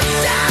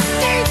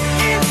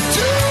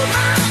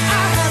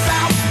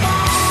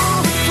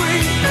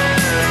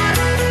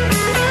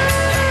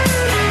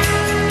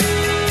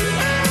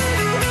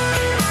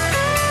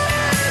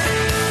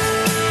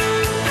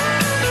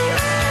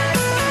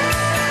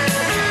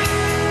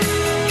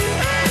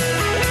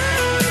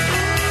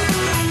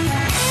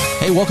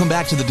 Hey, welcome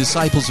back to the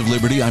Disciples of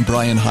Liberty. I'm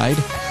Brian Hyde.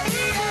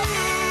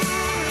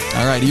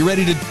 All right, are you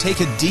ready to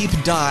take a deep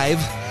dive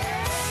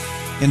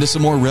into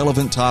some more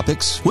relevant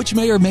topics, which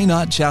may or may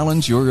not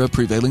challenge your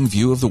prevailing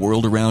view of the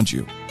world around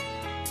you?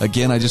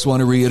 Again, I just want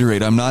to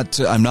reiterate, I'm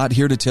not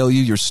here to tell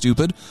you you're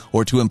stupid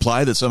or to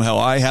imply that somehow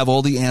I have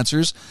all the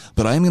answers,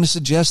 but I'm going to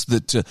suggest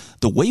that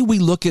the way we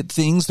look at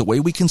things, the way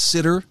we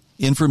consider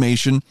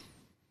information,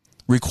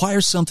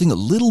 requires something a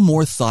little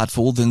more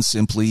thoughtful than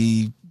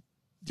simply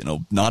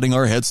nodding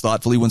our heads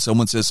thoughtfully when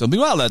someone says something,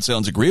 well, that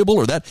sounds agreeable,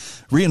 or that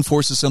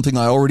reinforces something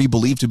I already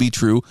believe to be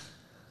true.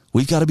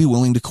 We've got to be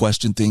willing to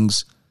question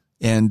things,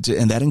 and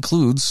that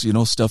includes,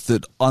 stuff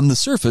that on the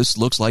surface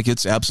looks like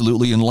it's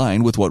absolutely in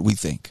line with what we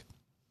think.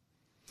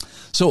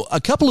 So a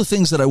couple of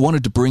things that I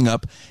wanted to bring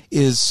up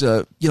is,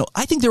 I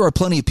think there are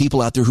plenty of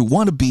people out there who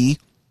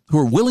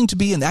are willing to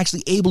be and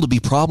actually able to be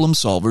problem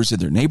solvers in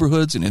their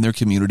neighborhoods and in their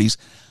communities.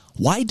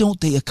 Why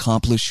don't they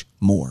accomplish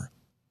more?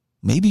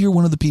 Maybe you're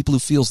one of the people who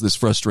feels this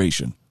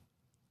frustration.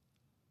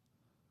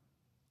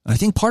 I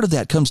think part of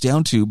that comes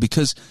down to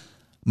because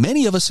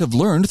many of us have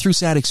learned through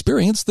sad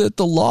experience that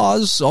the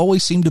laws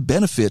always seem to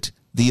benefit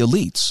the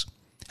elites.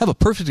 I have a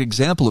perfect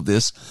example of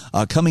this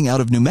coming out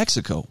of New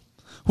Mexico,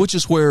 which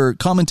is where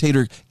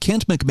commentator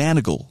Kent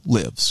McManigal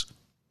lives.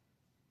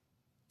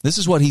 This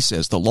is what he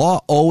says: the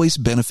law always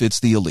benefits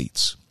the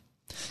elites.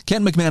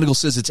 Kent McManigal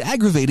says it's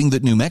aggravating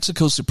that New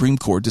Mexico's Supreme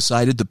Court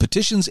decided the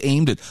petitions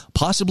aimed at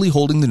possibly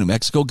holding the New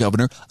Mexico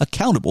governor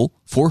accountable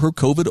for her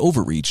COVID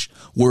overreach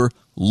were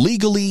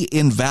legally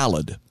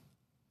invalid.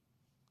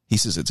 He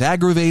says it's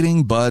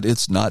aggravating, but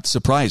it's not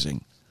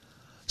surprising.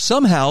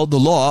 Somehow, the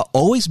law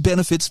always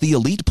benefits the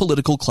elite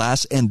political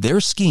class and their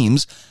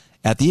schemes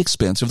at the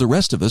expense of the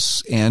rest of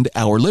us and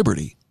our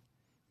liberty.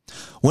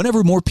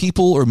 Whenever more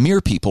people, or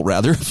mere people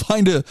rather,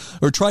 try to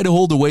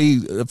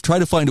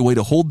find a way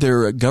to hold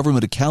their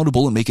government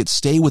accountable and make it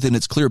stay within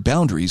its clear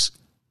boundaries,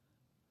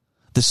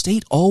 the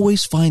state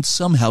always finds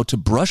somehow to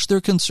brush their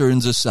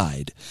concerns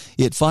aside.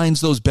 It finds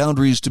those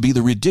boundaries to be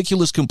the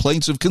ridiculous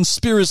complaints of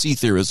conspiracy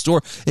theorists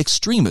or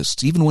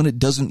extremists, even when it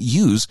doesn't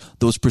use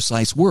those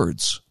precise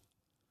words.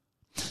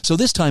 So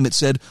this time it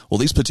said, well,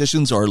 these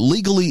petitions are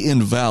legally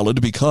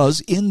invalid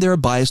because, in their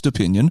biased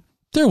opinion,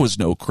 there was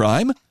no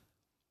crime.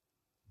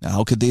 Now,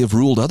 how could they have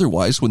ruled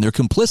otherwise when they're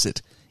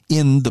complicit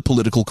in the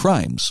political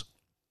crimes?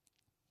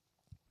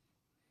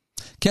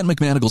 Kent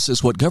McManigal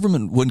says when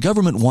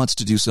government wants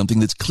to do something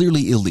that's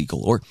clearly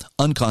illegal or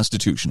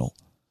unconstitutional,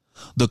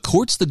 the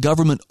courts the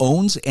government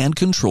owns and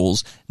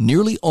controls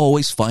nearly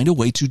always find a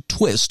way to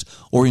twist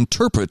or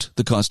interpret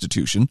the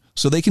Constitution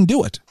so they can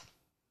do it.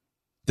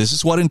 This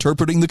is what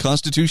interpreting the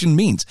Constitution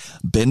means,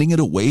 bending it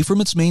away from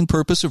its main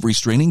purpose of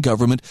restraining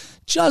government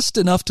just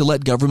enough to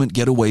let government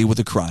get away with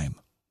a crime.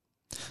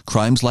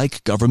 Crimes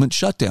like COVID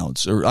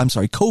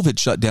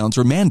shutdowns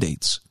or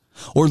mandates,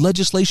 or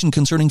legislation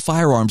concerning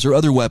firearms or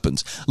other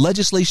weapons,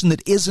 legislation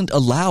that isn't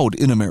allowed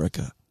in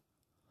America.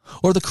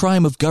 Or the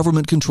crime of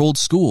government-controlled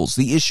schools,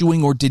 the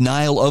issuing or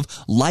denial of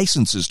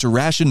licenses to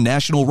ration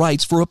natural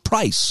rights for a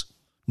price.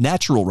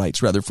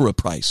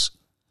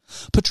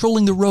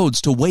 Patrolling the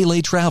roads to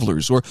waylay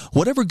travelers, or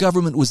whatever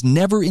government was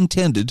never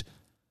intended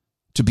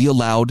to be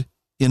allowed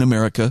in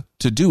America,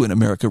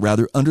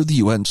 under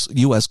the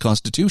U.S.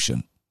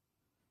 Constitution.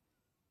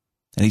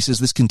 And he says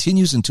this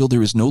continues until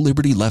there is no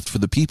liberty left for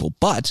the people,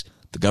 but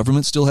the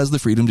government still has the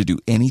freedom to do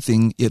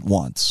anything it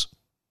wants.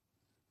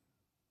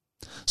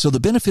 So the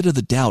benefit of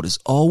the doubt is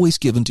always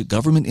given to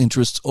government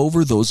interests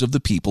over those of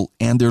the people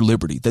and their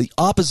liberty, the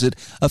opposite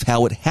of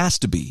how it has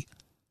to be.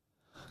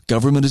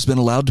 Government has been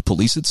allowed to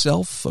police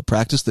itself, a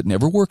practice that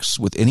never works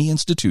with any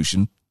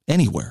institution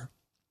anywhere.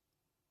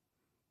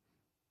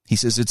 He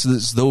says it's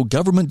as though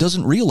government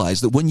doesn't realize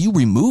that when you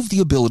remove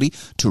the ability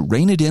to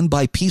rein it in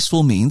by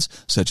peaceful means,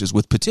 such as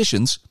with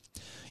petitions,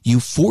 you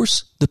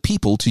force the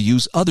people to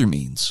use other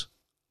means.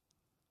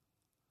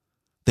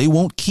 This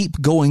won't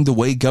keep going the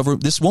way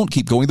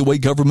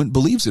government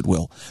believes it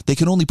will. They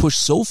can only push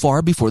so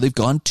far before they've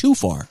gone too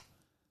far.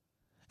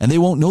 And they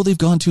won't know they've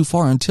gone too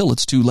far until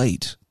it's too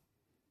late.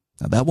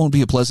 Now, that won't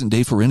be a pleasant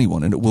day for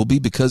anyone, and it will be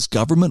because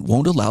government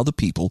won't allow the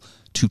people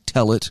to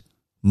tell it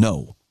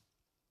no.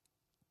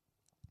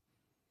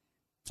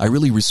 I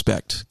really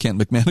respect Kent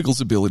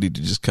McManigal's ability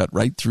to just cut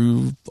right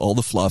through all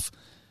the fluff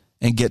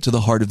and get to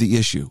the heart of the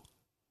issue.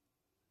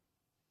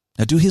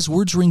 Now, do his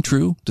words ring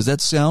true? Does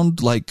that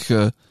sound like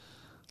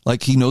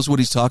he knows what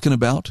he's talking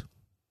about?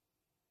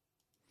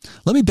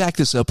 Let me back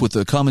this up with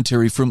a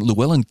commentary from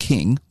Llewellyn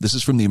King. This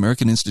is from the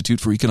American Institute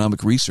for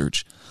Economic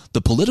Research. The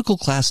political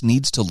class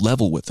needs to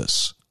level with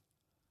us.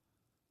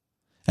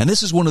 And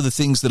this is one of the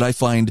things that I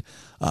find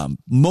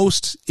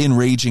most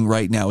enraging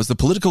right now is the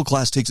political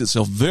class takes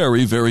itself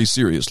very, very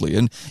seriously.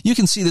 And you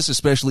can see this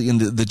especially in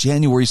the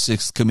January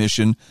 6th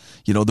Commission,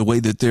 the way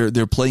that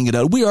they're playing it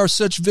out. We are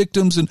such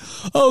victims, and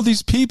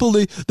these people,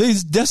 they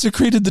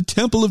desecrated the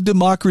temple of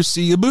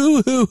democracy.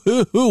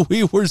 Boo-hoo-hoo-hoo,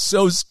 we were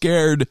so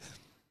scared.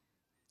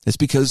 It's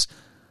because,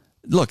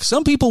 look,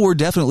 some people were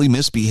definitely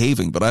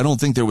misbehaving, but I don't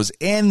think there was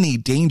any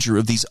danger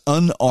of these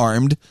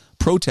unarmed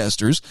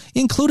protesters,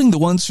 including the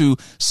ones who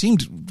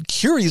seemed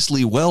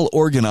curiously well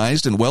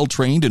organized and well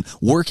trained and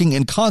working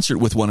in concert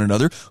with one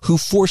another, who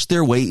forced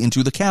their way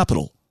into the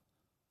Capitol.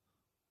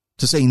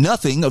 To say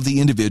nothing of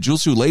the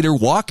individuals who later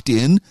walked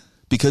in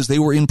because they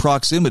were in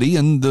proximity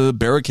and the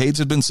barricades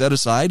had been set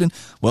aside and,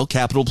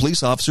 Capitol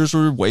police officers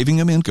were waving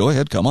them in. Go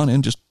ahead, come on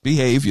in, just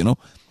behave,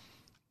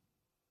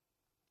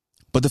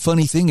 But the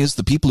funny thing is,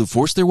 the people who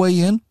forced their way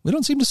in, we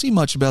don't seem to see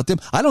much about them.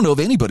 I don't know of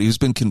anybody who's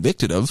been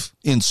convicted of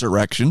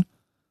insurrection,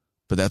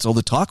 but that's all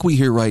the talk we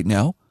hear right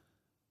now.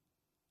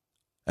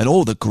 And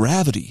the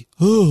gravity.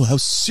 How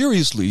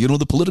seriously,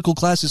 the political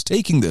class is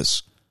taking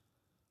this.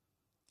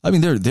 I mean,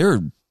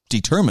 they're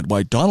determined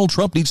why Donald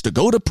Trump needs to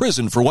go to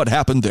prison for what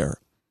happened there.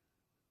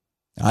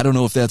 I don't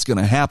know if that's going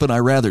to happen. I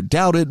rather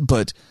doubt it,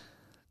 but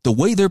the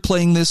way they're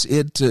playing this,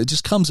 it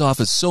just comes off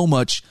as so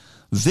much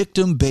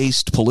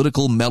victim-based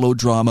political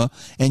melodrama,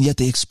 and yet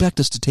they expect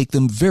us to take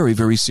them very,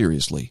 very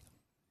seriously.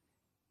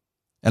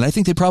 And I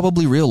think they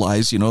probably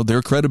realize,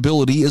 their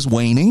credibility is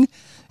waning,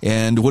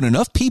 and when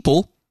enough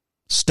people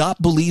stop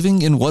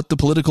believing in what the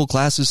political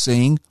class is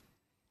saying,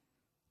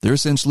 they're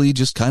essentially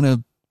just kind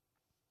of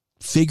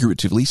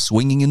figuratively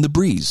swinging in the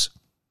breeze.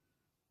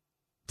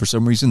 For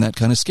some reason, that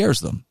kind of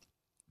scares them.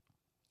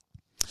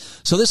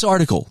 So this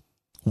article,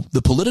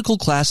 The Political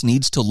Class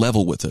Needs to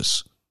Level with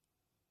Us,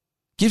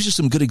 gives you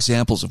some good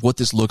examples of what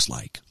this looks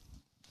like.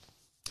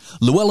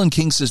 Llewellyn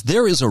King says,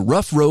 there is a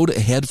rough road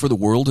ahead for the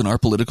world, and our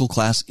political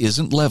class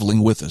isn't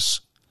leveling with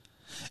us.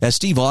 As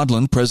Steve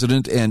Odland,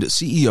 President and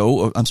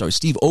CEO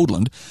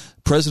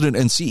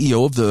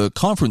of the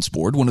Conference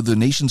Board, one of the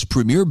nation's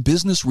premier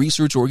business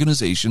research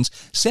organizations,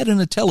 said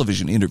in a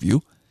television interview,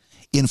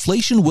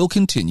 inflation will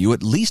continue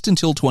at least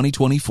until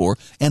 2024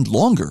 and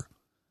longer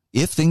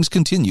if things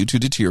continue to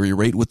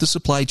deteriorate with the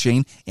supply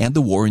chain and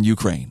the war in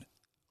Ukraine.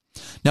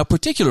 Now,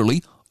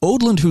 particularly,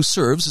 Odland, who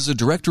serves as a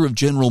director of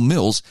General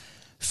Mills,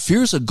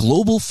 fears a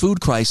global food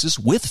crisis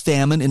with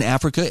famine in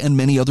Africa and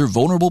many other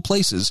vulnerable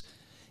places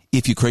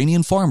if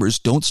Ukrainian farmers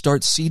don't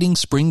start seeding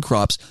spring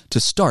crops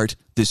to start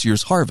this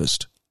year's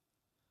harvest.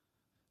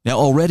 Now,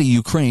 already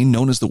Ukraine,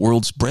 known as the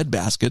world's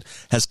breadbasket,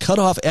 has cut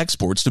off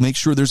exports to make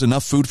sure there's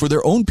enough food for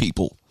their own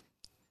people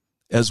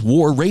as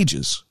war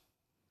rages.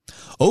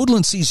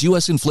 Odlin sees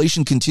U.S.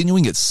 inflation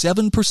continuing at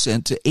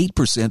 7% to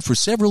 8% for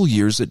several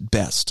years at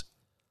best.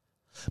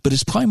 But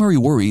his primary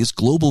worry is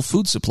global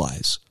food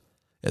supplies,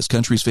 as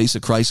countries face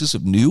a crisis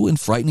of new and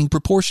frightening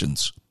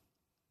proportions.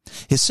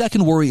 His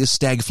second worry is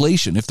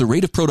stagflation. If the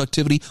rate of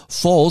productivity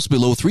falls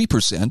below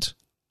 3%,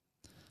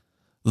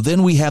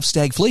 then we have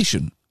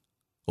stagflation,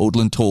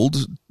 Odlin told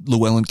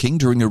Llewellyn King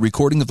during a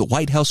recording of the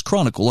White House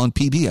Chronicle on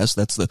PBS.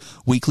 That's the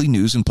weekly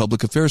news and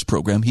public affairs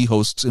program he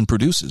hosts and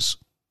produces.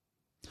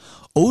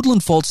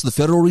 Odlin faults the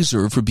Federal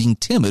Reserve for being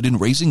timid in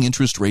raising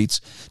interest rates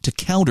to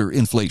counter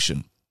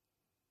inflation.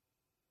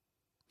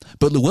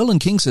 But Llewellyn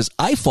King says,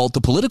 I fault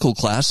the political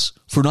class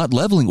for not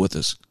leveling with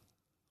us.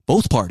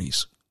 Both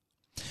parties.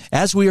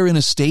 As we are in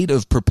a state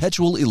of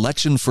perpetual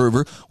election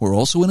fervor, we're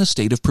also in a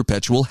state of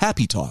perpetual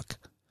happy talk.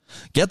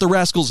 Get the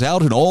rascals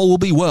out and all will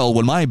be well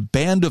when my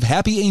band of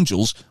happy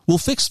angels will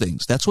fix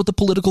things. That's what the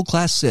political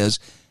class says,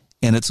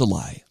 and it's a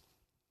lie.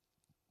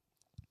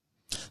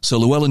 So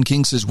Llewellyn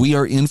King says we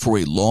are in for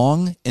a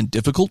long and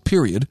difficult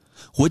period,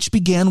 which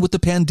began with the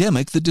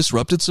pandemic that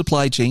disrupted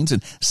supply chains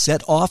and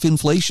set off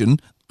inflation,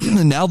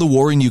 and now the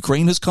war in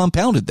Ukraine has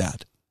compounded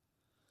that.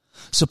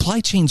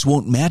 Supply chains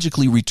won't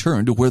magically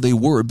return to where they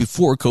were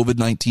before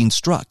COVID-19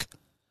 struck,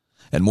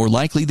 and more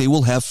likely they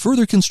will have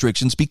further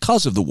constrictions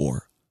because of the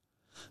war.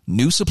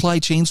 New supply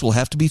chains will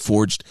have to be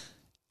forged,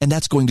 and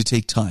that's going to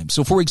take time.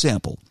 So, for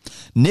example,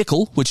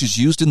 nickel, which is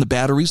used in the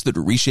batteries that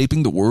are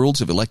reshaping the worlds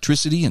of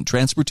electricity and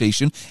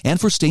transportation, and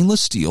for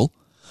stainless steel,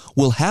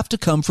 will have to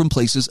come from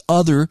places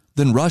other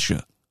than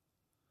Russia.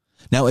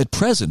 Now, at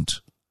present,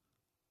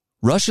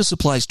 Russia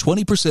supplies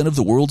 20% of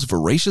the world's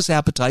voracious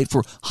appetite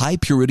for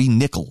high-purity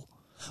nickel.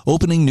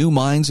 Opening new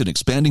mines and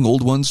expanding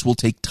old ones will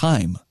take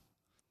time.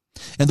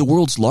 And the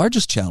world's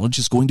largest challenge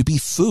is going to be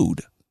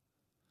food.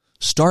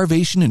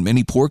 Starvation in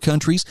many poor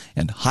countries,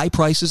 and high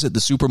prices at the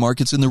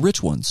supermarkets in the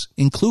rich ones,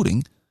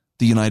 including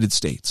the United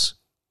States.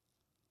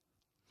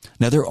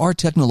 Now, there are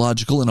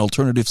technological and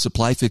alternative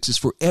supply fixes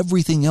for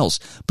everything else,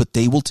 but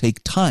they will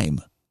take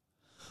time.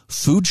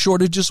 Food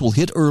shortages will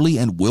hit early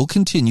and will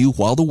continue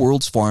while the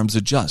world's farms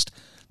adjust.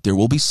 There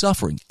will be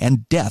suffering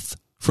and death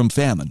from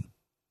famine.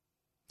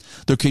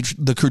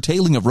 The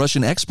curtailing of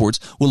Russian exports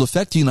will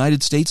affect the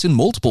United States in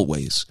multiple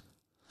ways,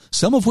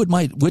 some of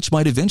which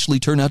might eventually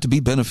turn out to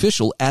be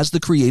beneficial as the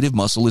creative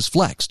muscle is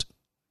flexed.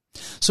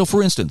 So,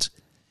 for instance,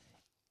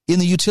 in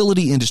the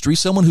utility industry,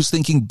 someone who's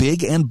thinking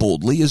big and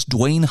boldly is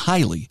Dwayne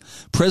Hiley,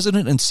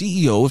 president and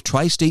CEO of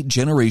Tri-State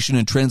Generation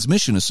and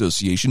Transmission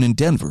Association in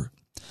Denver.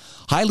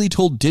 Hiley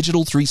told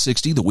Digital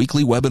 360, the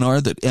weekly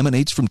webinar that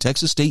emanates from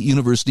Texas State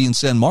University in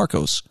San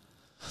Marcos,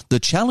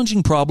 the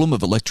challenging problem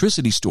of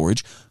electricity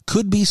storage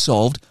could be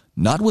solved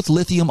not with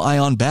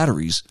lithium-ion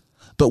batteries,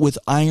 but with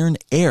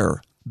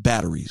iron-air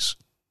batteries.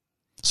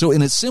 So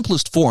in its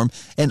simplest form,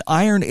 an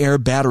iron-air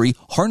battery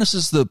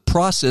harnesses the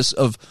process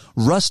of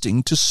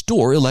rusting to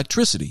store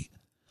electricity.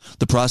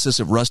 The process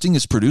of rusting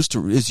is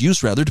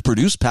used to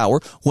produce power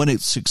when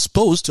it's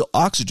exposed to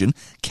oxygen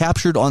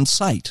captured on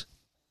site.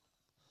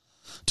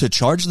 To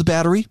charge the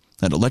battery,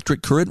 an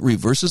electric current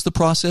reverses the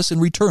process and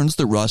returns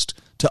the rust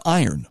to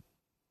iron.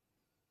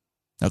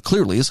 Now,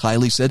 clearly, as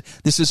Hiley said,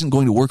 this isn't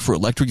going to work for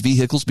electric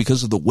vehicles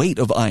because of the weight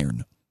of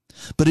iron.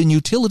 But in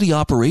utility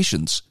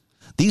operations,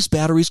 these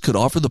batteries could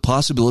offer the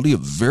possibility of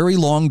very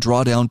long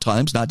drawdown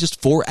times, not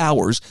just 4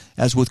 hours,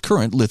 as with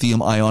current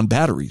lithium-ion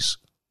batteries.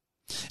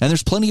 And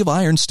there's plenty of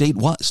iron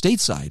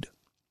stateside.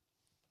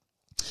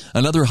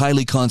 Another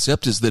Hiley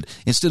concept is that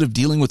instead of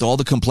dealing with all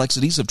the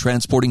complexities of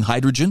transporting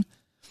hydrogen,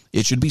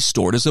 it should be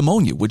stored as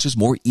ammonia, which is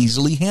more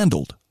easily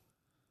handled.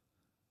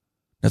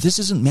 Now, this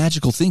isn't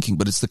magical thinking,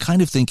 but it's the kind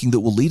of thinking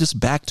that will lead us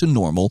back to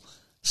normal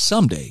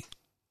someday.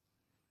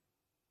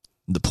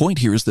 The point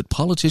here is that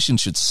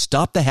politicians should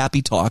stop the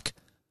happy talk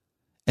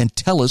and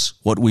tell us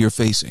what we are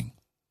facing.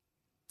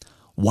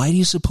 Why do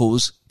you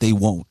suppose they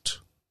won't?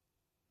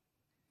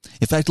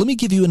 In fact, let me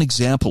give you an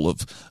example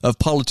of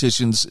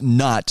politicians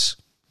not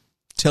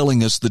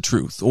telling us the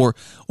truth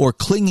or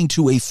clinging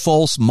to a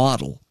false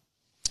model.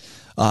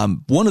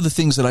 One of the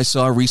things that I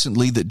saw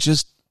recently that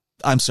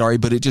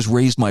it just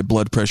raised my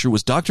blood pressure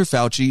was Dr.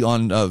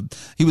 Fauci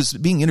he was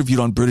being interviewed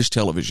on British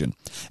television,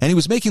 and he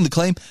was making the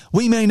claim,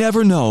 we may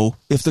never know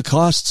if the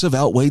costs have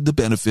outweighed the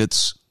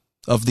benefits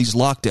of these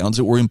lockdowns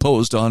that were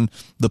imposed on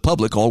the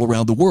public all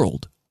around the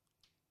world.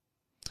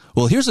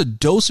 Well, here's a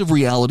dose of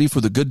reality for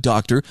the good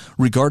doctor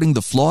regarding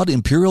the flawed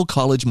Imperial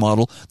College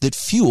model that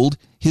fueled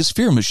his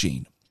fear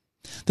machine.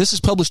 This is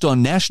published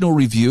on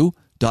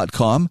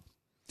nationalreview.com,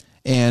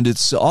 and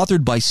it's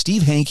authored by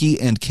Steve Hanke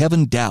and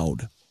Kevin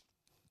Dowd.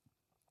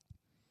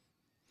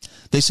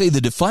 They say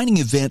the defining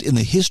event in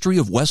the history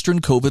of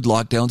Western COVID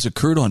lockdowns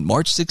occurred on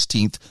March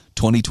 16th,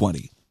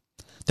 2020.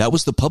 That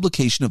was the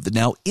publication of the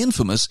now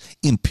infamous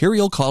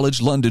Imperial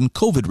College London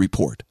COVID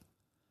report.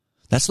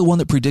 That's the one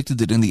that predicted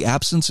that in the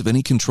absence of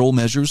any control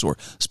measures or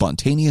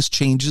spontaneous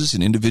changes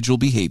in individual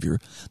behavior,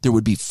 there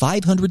would be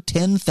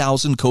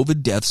 510,000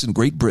 COVID deaths in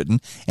Great Britain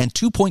and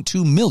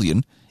 2.2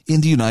 million in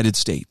the United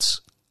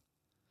States.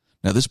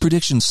 Now, this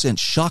prediction sent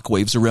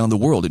shockwaves around the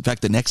world. In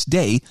fact, the next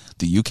day,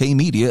 the UK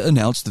media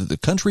announced that the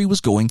country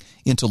was going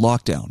into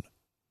lockdown.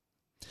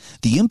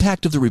 The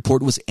impact of the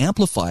report was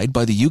amplified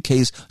by the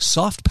UK's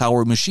soft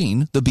power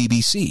machine, the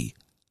BBC.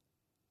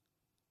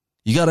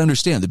 You got to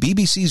understand, the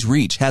BBC's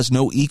reach has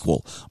no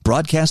equal,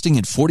 broadcasting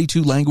in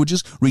 42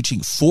 languages,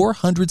 reaching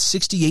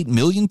 468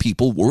 million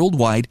people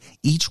worldwide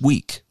each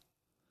week,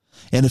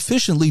 and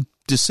efficiently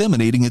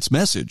disseminating its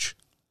message.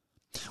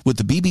 With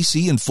the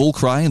BBC in full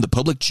cry and the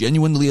public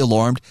genuinely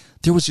alarmed,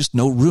 there was just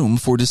no room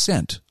for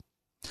dissent.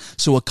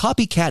 So a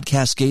copycat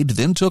cascade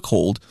then took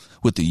hold,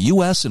 with the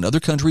US and other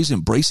countries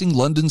embracing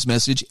London's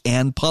message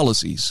and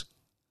policies.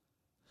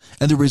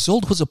 And the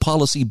result was a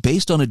policy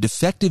based on a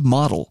defective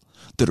model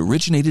that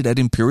originated at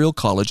Imperial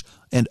College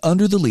and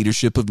under the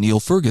leadership of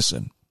Neil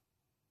Ferguson.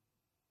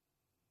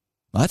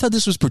 I thought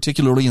this was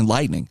particularly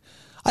enlightening.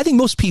 I think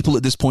most people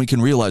at this point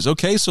can realize,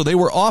 okay, so they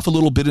were off a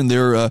little bit in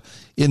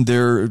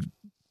their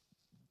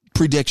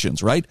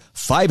predictions, right?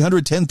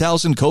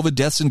 510,000 COVID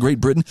deaths in Great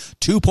Britain,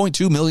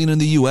 2.2 million in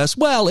the U.S.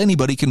 Well,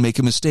 anybody can make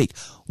a mistake.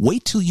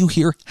 Wait till you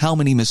hear how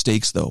many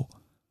mistakes, though.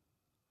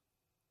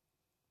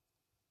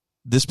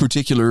 This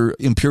particular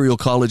Imperial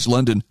College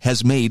London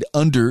has made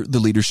under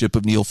the leadership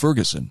of Neil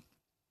Ferguson.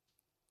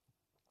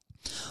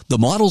 The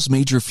model's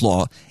major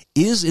flaw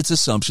is its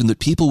assumption that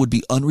people would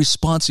be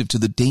unresponsive to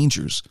the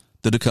dangers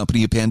that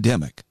accompany a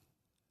pandemic.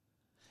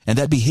 And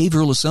that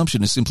behavioral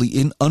assumption is simply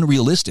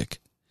unrealistic.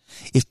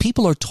 If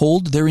people are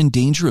told they're in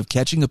danger of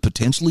catching a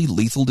potentially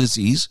lethal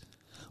disease,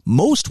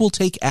 most will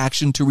take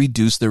action to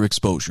reduce their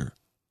exposure.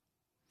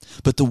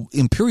 But the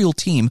Imperial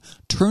team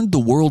turned the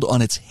world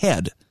on its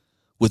head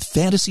with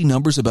fantasy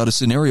numbers about a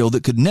scenario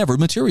that could never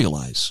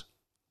materialize.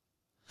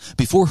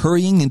 Before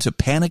hurrying into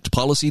panicked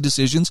policy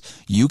decisions,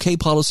 UK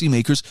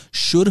policymakers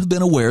should have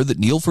been aware that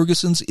Neil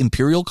Ferguson's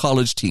Imperial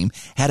College team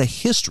had a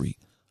history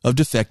of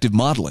defective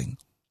modeling.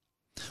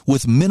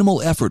 With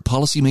minimal effort,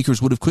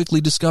 policymakers would have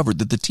quickly discovered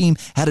that the team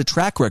had a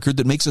track record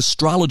that makes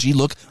astrology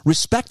look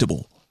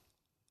respectable.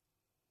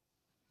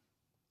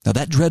 Now,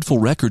 that dreadful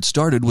record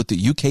started with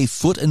the UK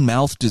foot and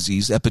mouth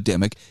disease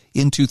epidemic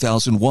in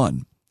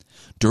 2001.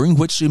 During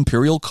which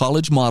Imperial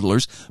College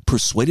modelers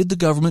persuaded the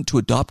government to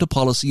adopt a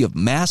policy of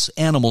mass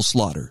animal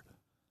slaughter.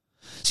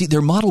 See,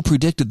 their model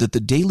predicted that the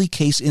daily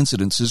case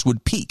incidences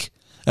would peak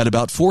at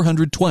about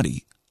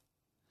 420.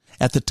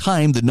 At the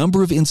time, the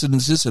number of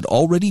incidences had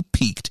already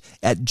peaked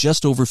at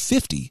just over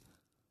 50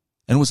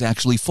 and was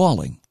actually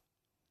falling.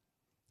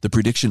 The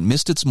prediction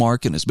missed its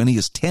mark, and as many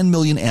as 10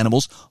 million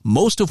animals,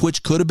 most of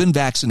which could have been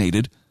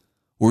vaccinated,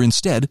 were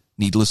instead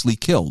needlessly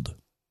killed.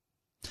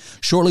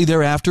 Shortly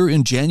thereafter,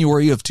 in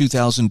January of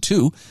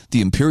 2002, the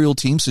Imperial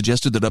team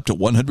suggested that up to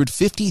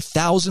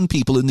 150,000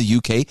 people in the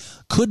UK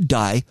could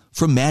die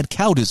from mad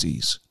cow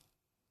disease.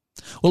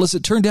 Well, as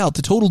it turned out,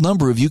 the total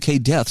number of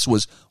UK deaths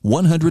was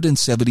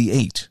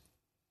 178.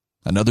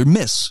 Another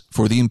miss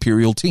for the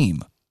Imperial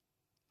team.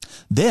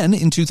 Then,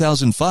 in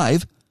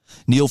 2005,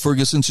 Neil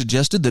Ferguson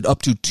suggested that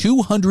up to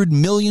 200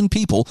 million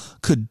people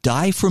could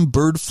die from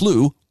bird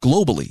flu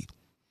globally.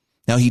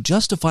 Now, he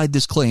justified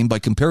this claim by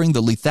comparing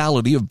the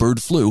lethality of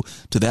bird flu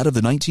to that of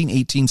the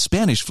 1918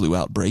 Spanish flu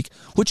outbreak,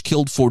 which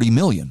killed 40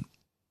 million.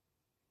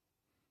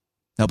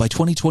 Now, by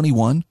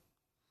 2021,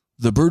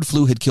 the bird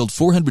flu had killed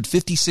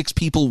 456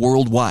 people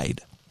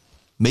worldwide,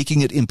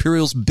 making it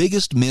Imperial's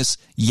biggest miss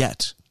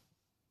yet.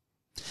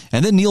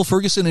 And then Neil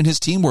Ferguson and his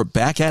team were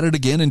back at it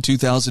again in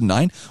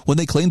 2009 when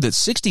they claimed that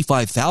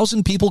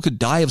 65,000 people could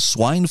die of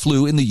swine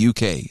flu in the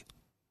UK.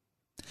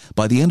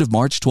 By the end of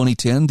March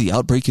 2010, the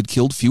outbreak had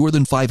killed fewer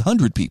than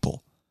 500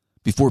 people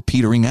before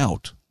petering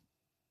out.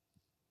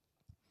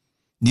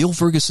 Neil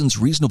Ferguson's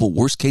reasonable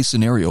worst-case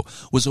scenario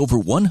was over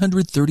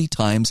 130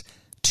 times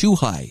too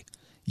high.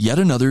 Yet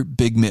another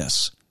big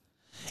miss.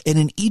 And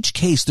in each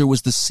case, there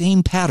was the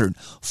same pattern: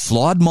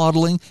 flawed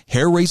modeling,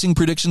 hair-raising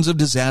predictions of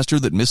disaster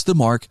that missed the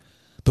mark,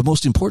 but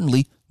most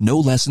importantly, no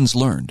lessons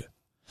learned.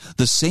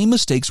 The same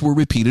mistakes were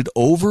repeated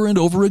over and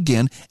over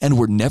again and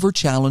were never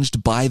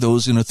challenged by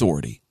those in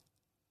authority.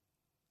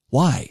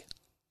 Why?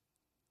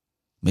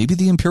 Maybe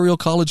the Imperial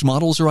College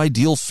models are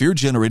ideal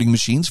fear-generating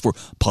machines for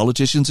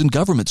politicians and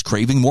governments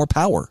craving more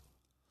power.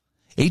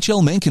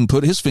 H.L. Mencken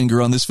put his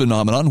finger on this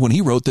phenomenon when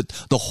he wrote that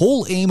the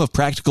whole aim of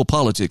practical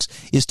politics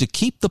is to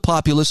keep the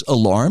populace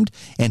alarmed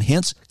and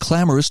hence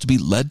clamorous to be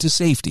led to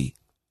safety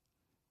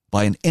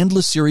by an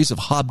endless series of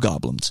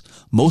hobgoblins,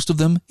 most of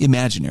them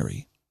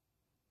imaginary.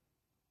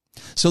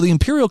 So the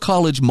Imperial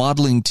College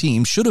modeling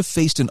team should have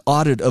faced an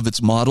audit of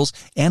its models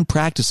and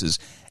practices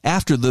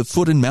after the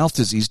foot and mouth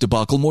disease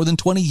debacle more than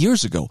 20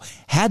 years ago.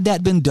 Had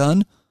that been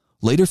done,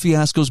 later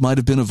fiascos might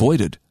have been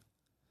avoided.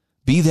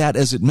 Be that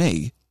as it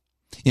may,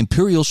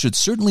 Imperial should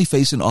certainly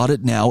face an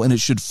audit now, and it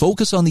should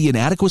focus on the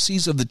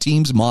inadequacies of the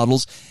team's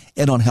models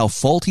and on how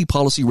faulty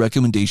policy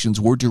recommendations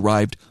were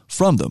derived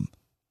from them.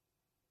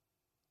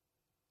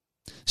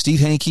 Steve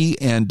Hanke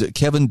and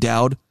Kevin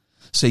Dowd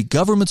say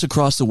governments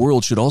across the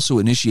world should also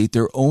initiate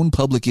their own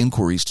public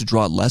inquiries to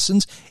draw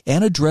lessons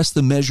and address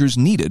the measures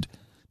needed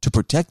to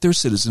protect their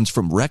citizens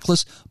from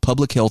reckless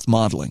public health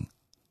modeling.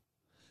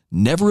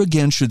 Never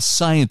again should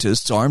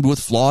scientists armed with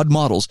flawed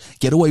models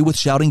get away with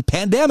shouting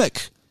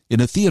 "pandemic"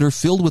 in a theater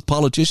filled with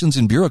politicians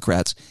and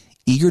bureaucrats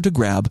eager to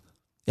grab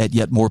at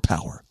yet more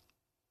power.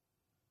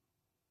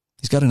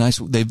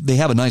 They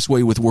have a nice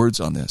way with words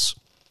on this.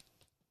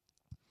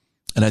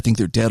 And I think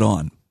they're dead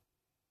on.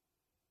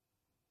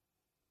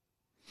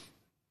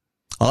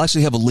 I'll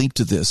actually have a link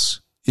to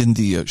this in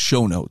the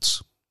show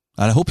notes,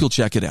 and I hope you'll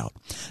check it out.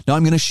 Now,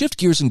 I'm going to shift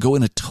gears and go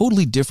in a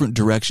totally different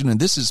direction, and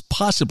this is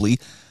possibly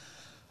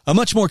a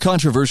much more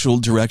controversial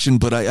direction,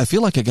 but I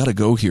feel like I got to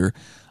go here.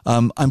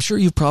 I'm sure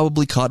you've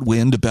probably caught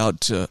wind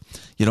about,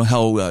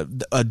 how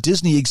a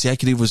Disney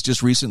executive was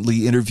just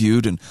recently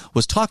interviewed and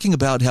was talking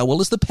about how,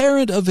 well, as the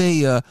parent of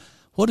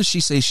what does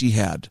she say she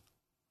had?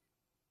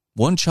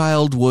 One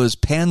child was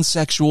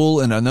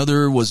pansexual and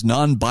another was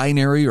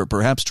non-binary or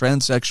perhaps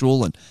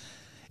transsexual. And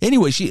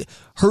anyway,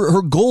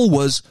 her goal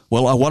was,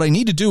 well, what I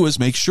need to do is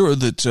make sure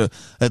that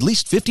at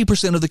least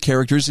 50% of the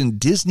characters in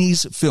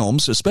Disney's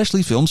films,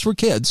 especially films for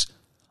kids,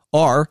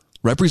 are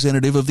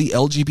representative of the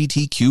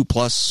LGBTQ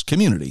plus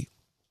community.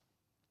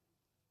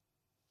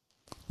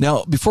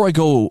 Now, before I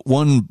go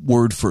one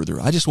word further,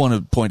 I just want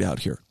to point out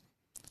here,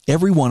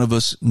 every one of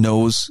us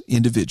knows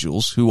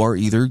individuals who are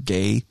either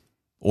gay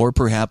or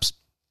perhaps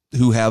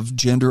who have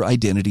gender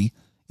identity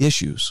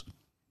issues.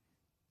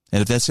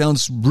 And if that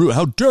sounds rude,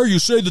 how dare you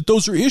say that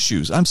those are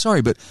issues? I'm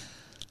sorry, but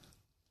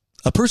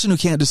a person who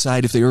can't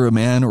decide if they are a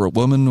man or a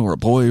woman or a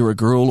boy or a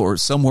girl or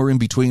somewhere in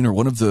between or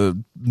one of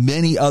the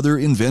many other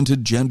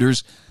invented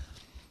genders,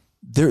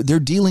 they're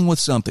dealing with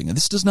something. And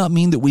this does not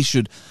mean that we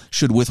should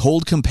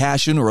withhold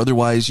compassion or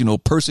otherwise,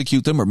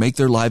 persecute them or make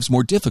their lives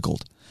more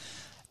difficult.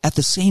 At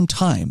the same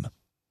time,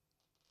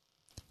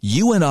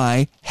 you and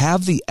I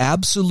have the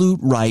absolute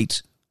right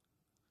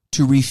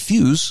to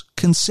refuse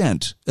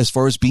consent as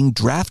far as being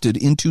drafted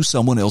into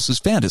someone else's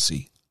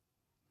fantasy.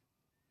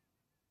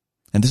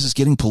 And this is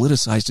getting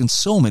politicized in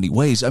so many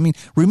ways. I mean,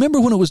 remember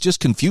when it was just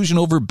confusion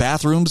over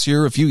bathrooms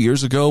here a few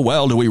years ago?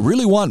 Well, do we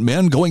really want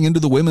men going into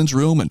the women's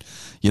room and,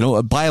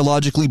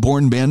 biologically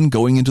born men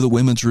going into the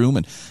women's room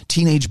and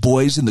teenage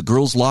boys in the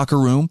girls' locker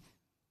room?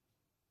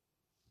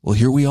 Well,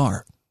 here we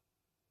are.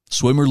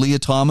 Swimmer Leah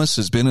Thomas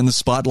has been in the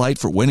spotlight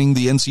for winning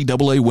the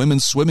NCAA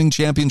Women's Swimming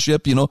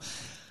Championship,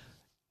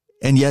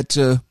 and yet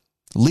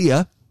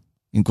Leah,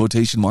 in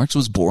quotation marks,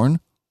 was born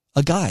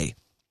a guy.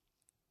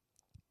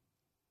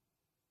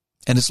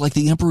 And it's like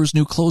the Emperor's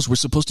New Clothes. We're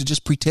supposed to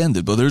just pretend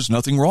that, but there's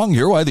nothing wrong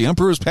here. Why, the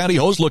Emperor's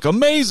pantyhose look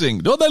amazing.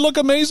 Don't they look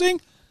amazing?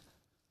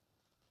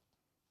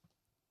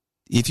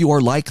 If you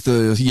are like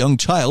the young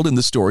child in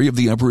the story of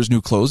the Emperor's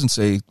New Clothes and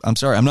say, I'm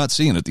sorry, I'm not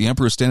seeing it. The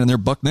Emperor's standing there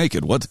buck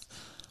naked.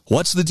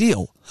 What's the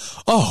deal?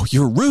 Oh,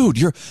 you're rude.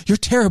 You're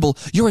terrible.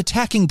 You're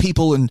attacking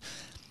people. And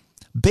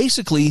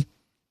basically,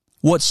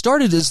 what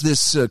started as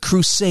this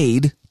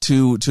crusade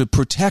to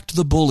protect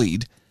the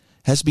bullied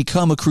has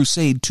become a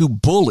crusade to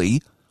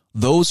bully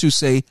those who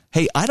say,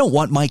 hey, I don't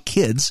want my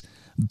kids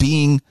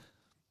being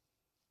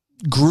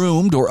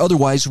groomed or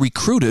otherwise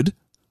recruited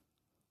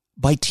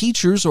by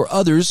teachers or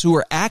others who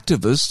are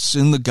activists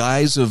in the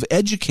guise of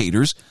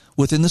educators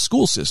within the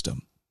school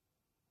system.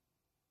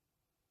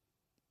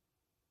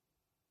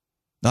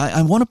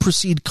 I want to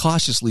proceed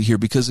cautiously here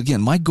because,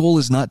 again, my goal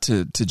is not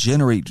to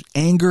generate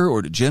anger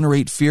or to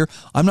generate fear.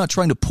 I'm not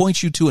trying to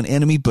point you to an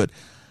enemy, but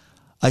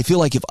I feel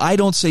like if I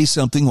don't say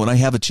something when I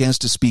have a chance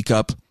to speak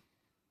up,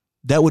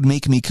 that would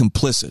make me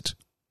complicit,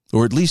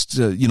 or at least,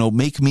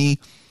 make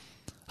me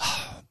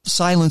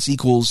silence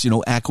equals,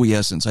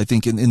 acquiescence, I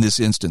think, in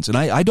this instance. And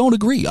I don't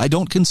agree. I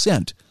don't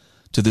consent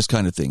to this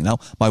kind of thing. Now,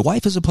 my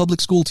wife is a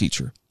public school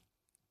teacher,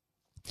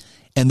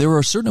 and there are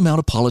a certain amount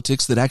of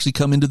politics that actually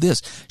come into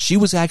this. She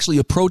was actually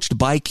approached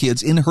by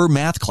kids in her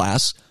math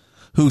class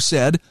who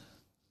said,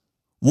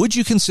 would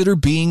you consider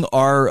being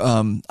our,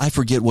 I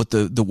forget what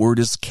the word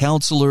is,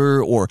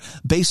 counselor, or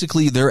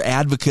basically their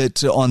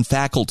advocate on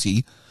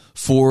faculty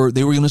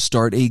they were going to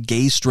start a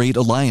gay straight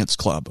alliance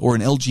club or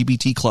an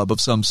LGBT club of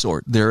some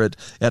sort there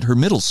at her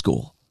middle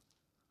school.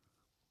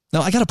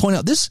 Now, I got to point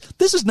out, this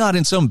is not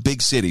in some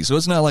big city, so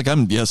it's not like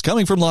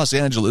coming from Los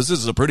Angeles, this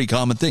is a pretty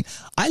common thing.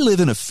 I live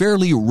in a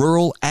fairly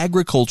rural,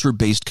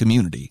 agriculture-based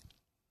community.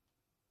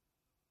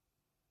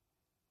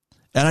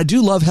 And I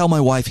do love how my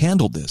wife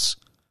handled this,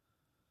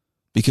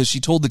 because she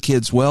told the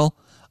kids,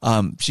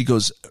 she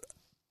goes,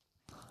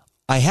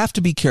 I have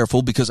to be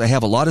careful because I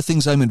have a lot of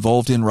things I'm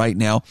involved in right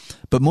now,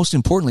 but most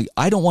importantly,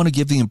 I don't want to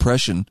give the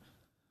impression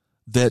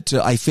that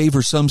I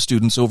favor some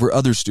students over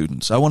other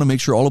students. I want to make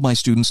sure all of my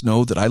students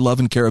know that I love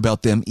and care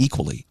about them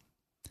equally.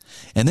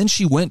 And then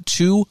she went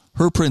to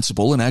her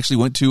principal and actually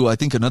went to, I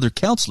think, another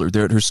counselor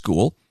there at her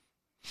school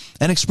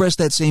and expressed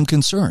that same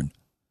concern.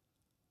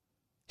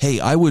 Hey,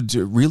 I would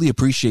really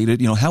appreciate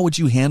it. How would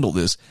you handle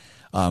this?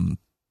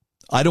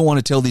 I don't want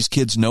to tell these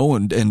kids no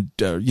and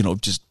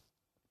just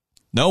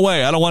No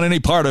way. I don't want any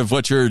part of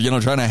what you're,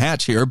 trying to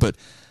hatch here. But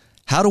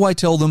how do I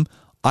tell them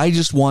I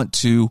just want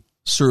to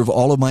serve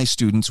all of my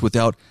students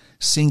without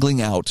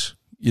singling out,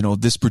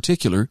 this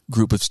particular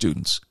group of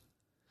students?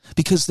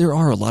 Because there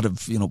are a lot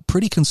of,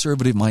 pretty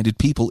conservative-minded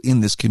people in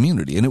this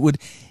community, and it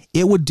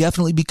would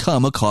definitely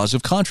become a cause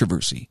of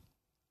controversy.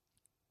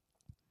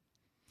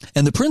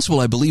 And the principal,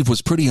 I believe,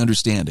 was pretty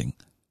understanding.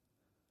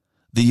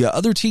 The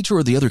other teacher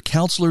or the other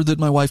counselor that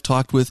my wife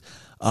talked with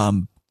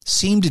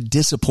seemed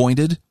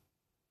disappointed,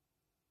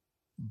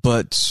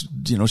 but,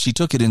 she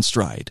took it in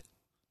stride.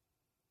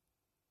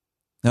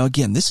 Now,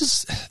 again, this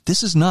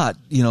is not,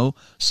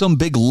 some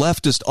big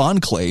leftist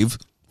enclave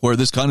where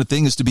this kind of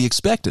thing is to be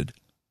expected.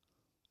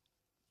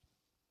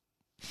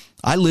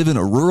 I live in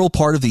a rural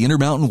part of the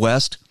Intermountain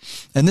West,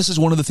 and this is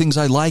one of the things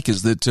I like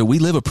is that we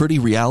live a pretty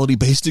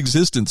reality-based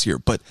existence here.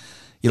 But,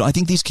 I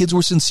think these kids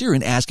were sincere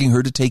in asking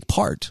her to take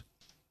part.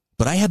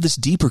 But I have this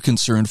deeper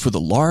concern for the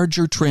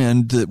larger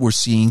trend that we're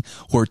seeing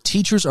where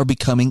teachers are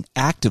becoming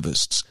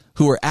activists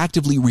who are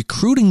actively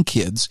recruiting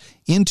kids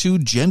into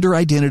gender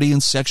identity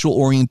and sexual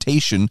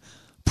orientation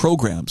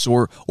programs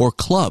or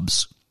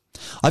clubs.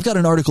 I've got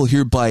an article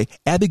here by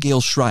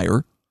Abigail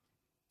Schreier,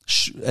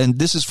 and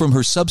this is from her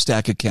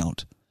Substack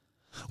account,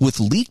 with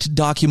leaked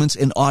documents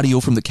and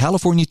audio from the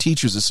California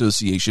Teachers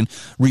Association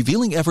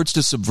revealing efforts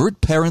to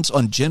subvert parents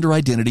on gender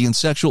identity and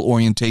sexual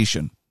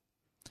orientation.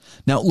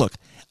 Now, look,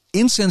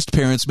 incensed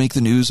parents make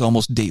the news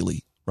almost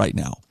daily right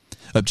now,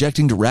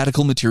 objecting to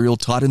radical material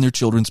taught in their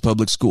children's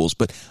public schools,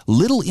 but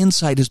little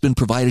insight has been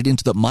provided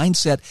into the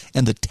mindset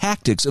and the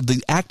tactics of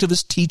the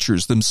activist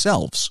teachers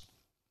themselves.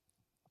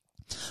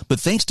 But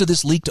thanks to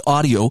this leaked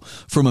audio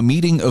from a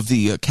meeting of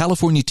the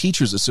California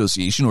Teachers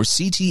Association, or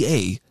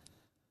CTA,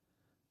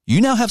 you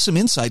now have some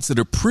insights that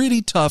are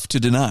pretty tough to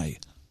deny.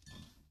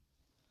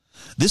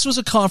 This was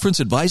a conference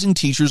advising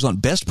teachers on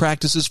best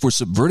practices for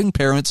subverting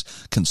parents,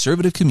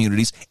 conservative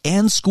communities,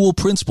 and school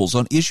principals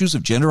on issues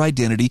of gender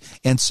identity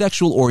and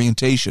sexual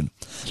orientation.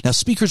 Now,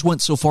 speakers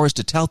went so far as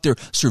to tout their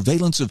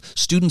surveillance of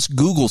students'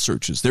 Google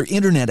searches, their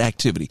internet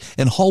activity,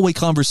 and hallway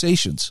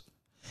conversations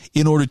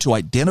in order to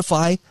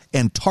identify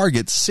and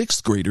target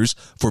sixth graders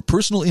for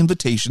personal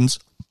invitations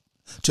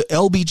to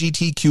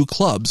LGBTQ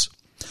clubs,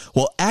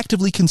 while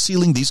actively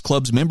concealing these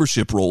clubs'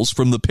 membership rolls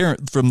from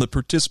the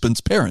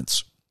participants'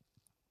 parents.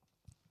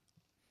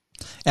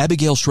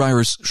 Abigail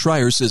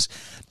Schreier says,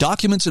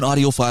 documents and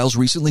audio files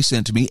recently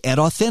sent to me and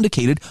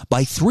authenticated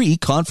by 3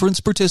 conference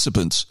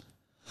participants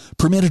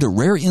permitted a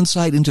rare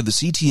insight into the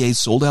CTA's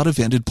sold-out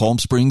event in Palm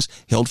Springs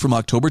held from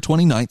October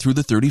 29th through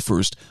the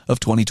 31st of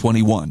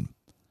 2021.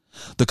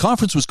 The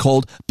conference was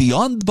called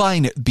Beyond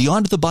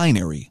the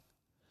Binary,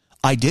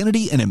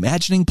 Identity and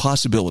Imagining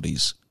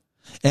Possibilities,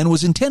 and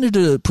was intended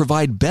to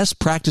provide best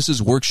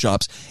practices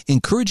workshops,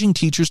 encouraging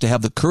teachers to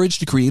have the courage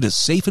to create a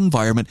safe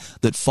environment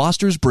that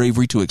fosters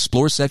bravery to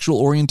explore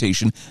sexual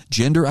orientation,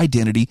 gender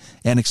identity,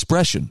 and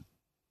expression.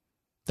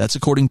 That's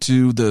according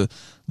to the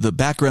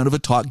background of a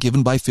talk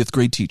given by 5th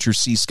grade teacher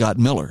C. Scott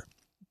Miller.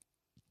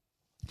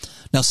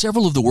 Now,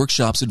 several of the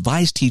workshops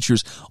advise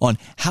teachers on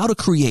how to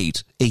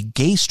create a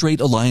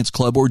Gay-Straight Alliance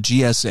Club, or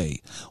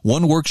GSA.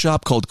 One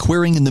workshop, called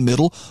Queering in the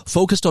Middle,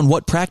 focused on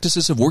what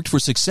practices have worked for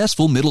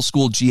successful middle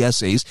school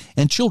GSAs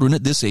and children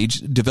at this age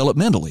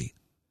developmentally.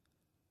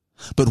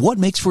 But what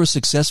makes for a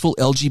successful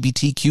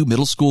LGBTQ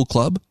middle school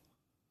club?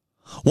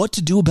 What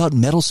to do about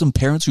meddlesome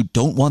parents who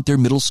don't want their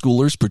middle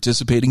schoolers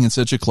participating in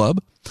such a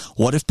club?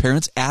 What if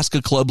parents ask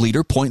a club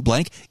leader point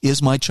blank,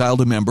 "Is my child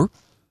a member?"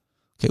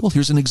 Okay, well,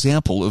 here's an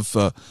example of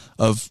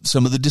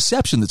some of the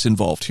deception that's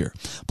involved here.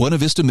 Buena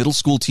Vista middle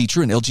school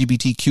teacher and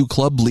LGBTQ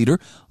club leader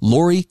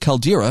Lori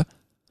Caldera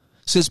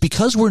says,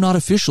 because we're not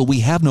official,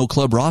 we have no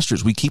club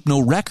rosters. We keep no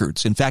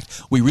records. In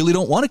fact, we really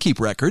don't want to keep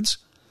records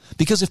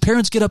because if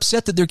parents get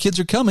upset that their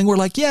kids are coming, we're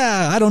like,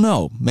 yeah, I don't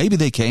know. Maybe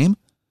they came.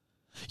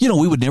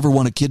 We would never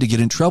want a kid to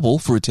get in trouble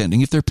for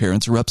attending if their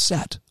parents are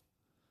upset.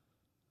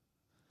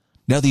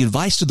 Now, the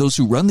advice to those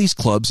who run these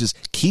clubs is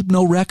keep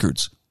no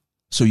records,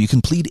 so you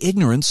can plead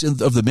ignorance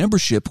of the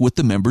membership with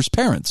the members'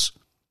 parents.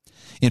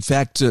 In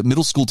fact,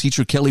 middle school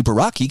teacher Kelly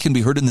Baraki can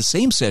be heard in the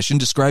same session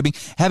describing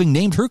having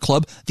named her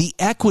club the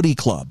Equity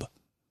Club.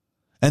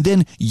 And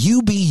then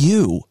you be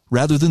you,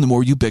 rather than the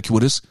more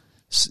ubiquitous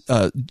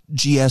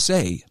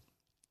GSA.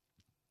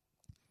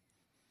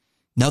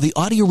 Now, the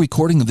audio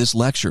recording of this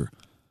lecture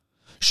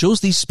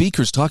shows these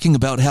speakers talking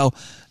about how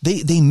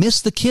they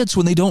miss the kids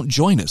when they don't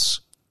join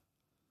us.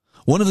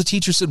 One of the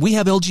teachers said, we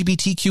have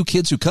LGBTQ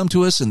kids who come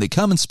to us and they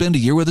come and spend a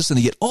year with us and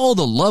they get all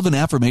the love and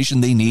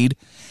affirmation they need.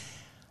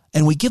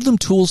 And we give them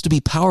tools to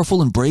be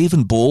powerful and brave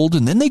and bold.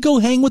 And then they go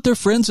hang with their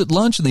friends at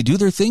lunch and they do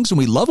their things and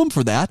we love them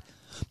for that.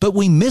 But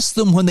we miss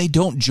them when they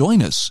don't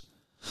join us.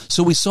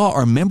 So we saw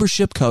our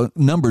membership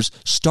numbers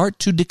start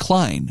to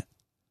decline.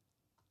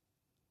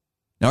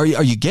 Now,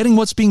 are you getting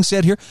what's being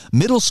said here?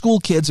 Middle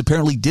school kids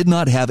apparently did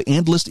not have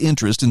endless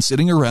interest in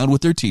sitting around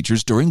with their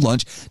teachers during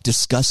lunch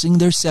discussing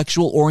their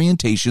sexual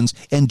orientations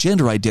and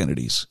gender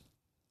identities.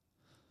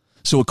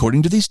 So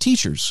according to these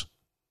teachers,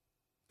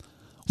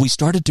 We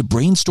started to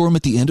brainstorm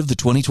at the end of the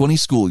 2020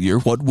 school year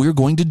what we're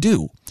going to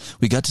do.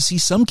 We got to see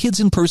some kids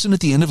in person at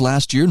the end of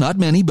last year, not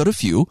many, but a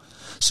few.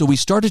 So we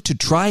started to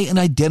try and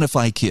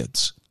identify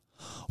kids.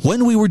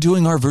 When we were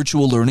doing our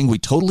virtual learning, we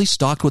totally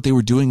stalked what they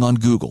were doing on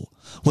Google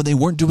when they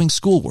weren't doing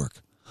schoolwork.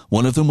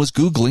 One of them was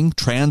Googling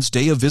Trans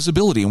Day of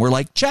Visibility, and we're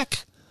like,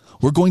 check.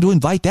 We're going to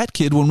invite that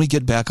kid when we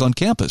get back on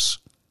campus.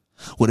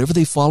 Whatever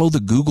they follow, the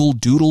Google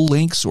Doodle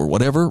links or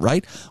whatever,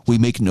 right? We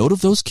make note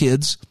of those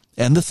kids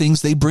and the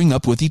things they bring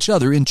up with each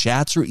other in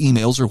chats or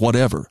emails or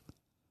whatever.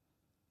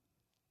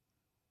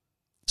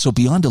 So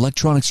beyond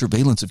electronic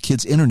surveillance of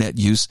kids' internet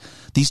use,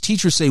 these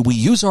teachers say we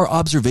use our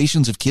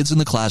observations of kids in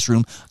the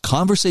classroom,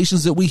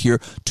 conversations that we hear,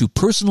 to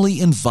personally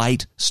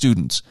invite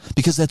students,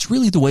 because that's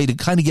really the way to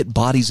kind of get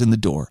bodies in the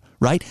door,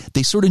 right?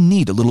 They sort of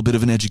need a little bit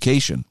of an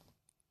education.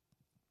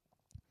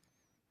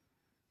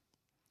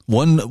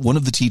 One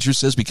of the teachers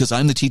says, because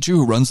I'm the teacher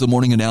who runs the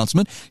morning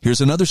announcement,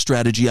 here's another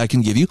strategy I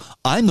can give you.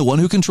 I'm the one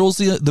who controls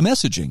the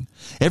messaging.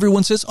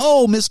 Everyone says,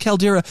 oh, Ms.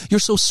 Caldera,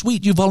 you're so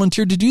sweet. You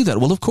volunteered to do that.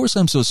 Well, of course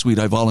I'm so sweet.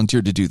 I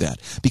volunteered to do that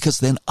because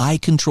then I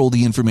control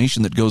the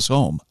information that goes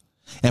home.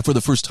 And for the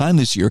first time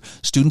this year,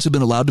 students have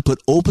been allowed to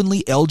put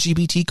openly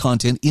LGBT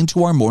content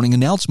into our morning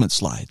announcement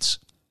slides.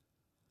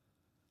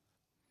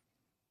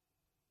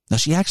 Now,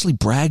 she actually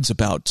brags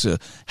about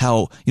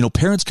how,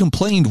 parents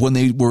complained when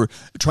they were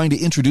trying to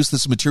introduce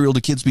this material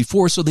to kids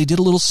before, so they did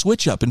a little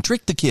switch up and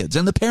tricked the kids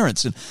and the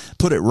parents and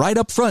put it right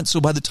up front. So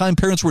by the time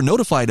parents were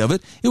notified of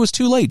it, it was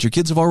too late. Your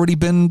kids have already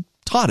been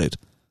taught it.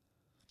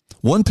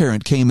 One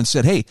parent came and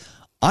said, hey,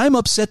 I'm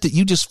upset that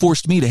you just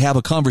forced me to have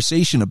a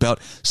conversation about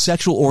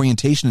sexual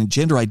orientation and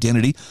gender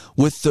identity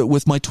with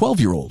my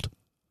 12-year-old.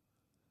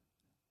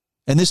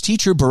 And this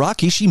teacher,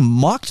 Baraki, she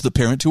mocked the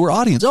parent to her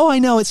audience. Oh, I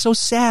know, it's so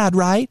sad,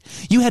 right?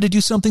 You had to do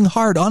something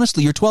hard.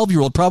 Honestly, your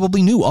 12-year-old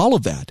probably knew all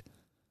of that.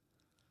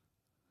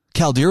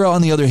 Caldera,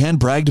 on the other hand,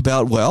 bragged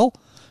about,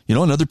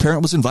 another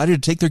parent was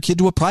invited to take their kid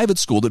to a private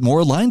school that more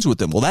aligns with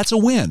them. Well, that's a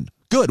win.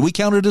 Good, we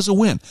count it as a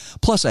win.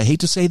 Plus, I hate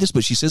to say this,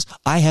 but she says,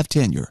 I have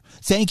tenure.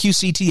 Thank you,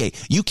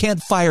 CTA. You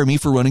can't fire me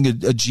for running a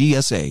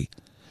GSA.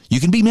 You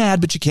can be mad,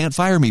 but you can't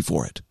fire me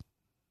for it.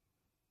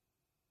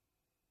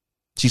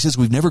 She says,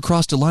 we've never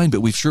crossed a line,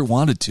 but we've sure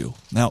wanted to.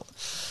 Now,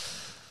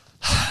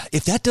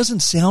 if that doesn't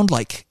sound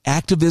like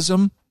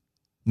activism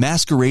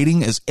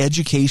masquerading as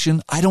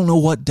education, I don't know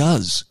what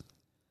does.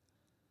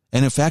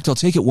 And in fact, I'll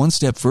take it one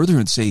step further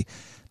and say,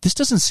 this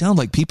doesn't sound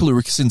like people who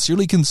are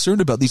sincerely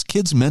concerned about these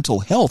kids' mental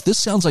health. This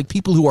sounds like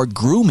people who are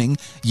grooming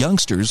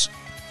youngsters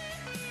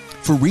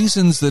for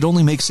reasons that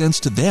only make sense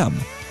to them.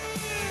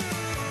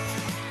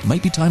 It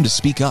might be time to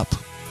speak up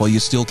while you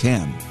still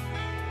can.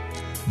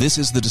 This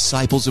is the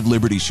Disciples of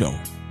Liberty Show.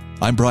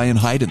 I'm Brian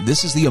Hyde, and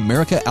this is the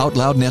America Out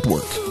Loud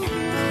Network.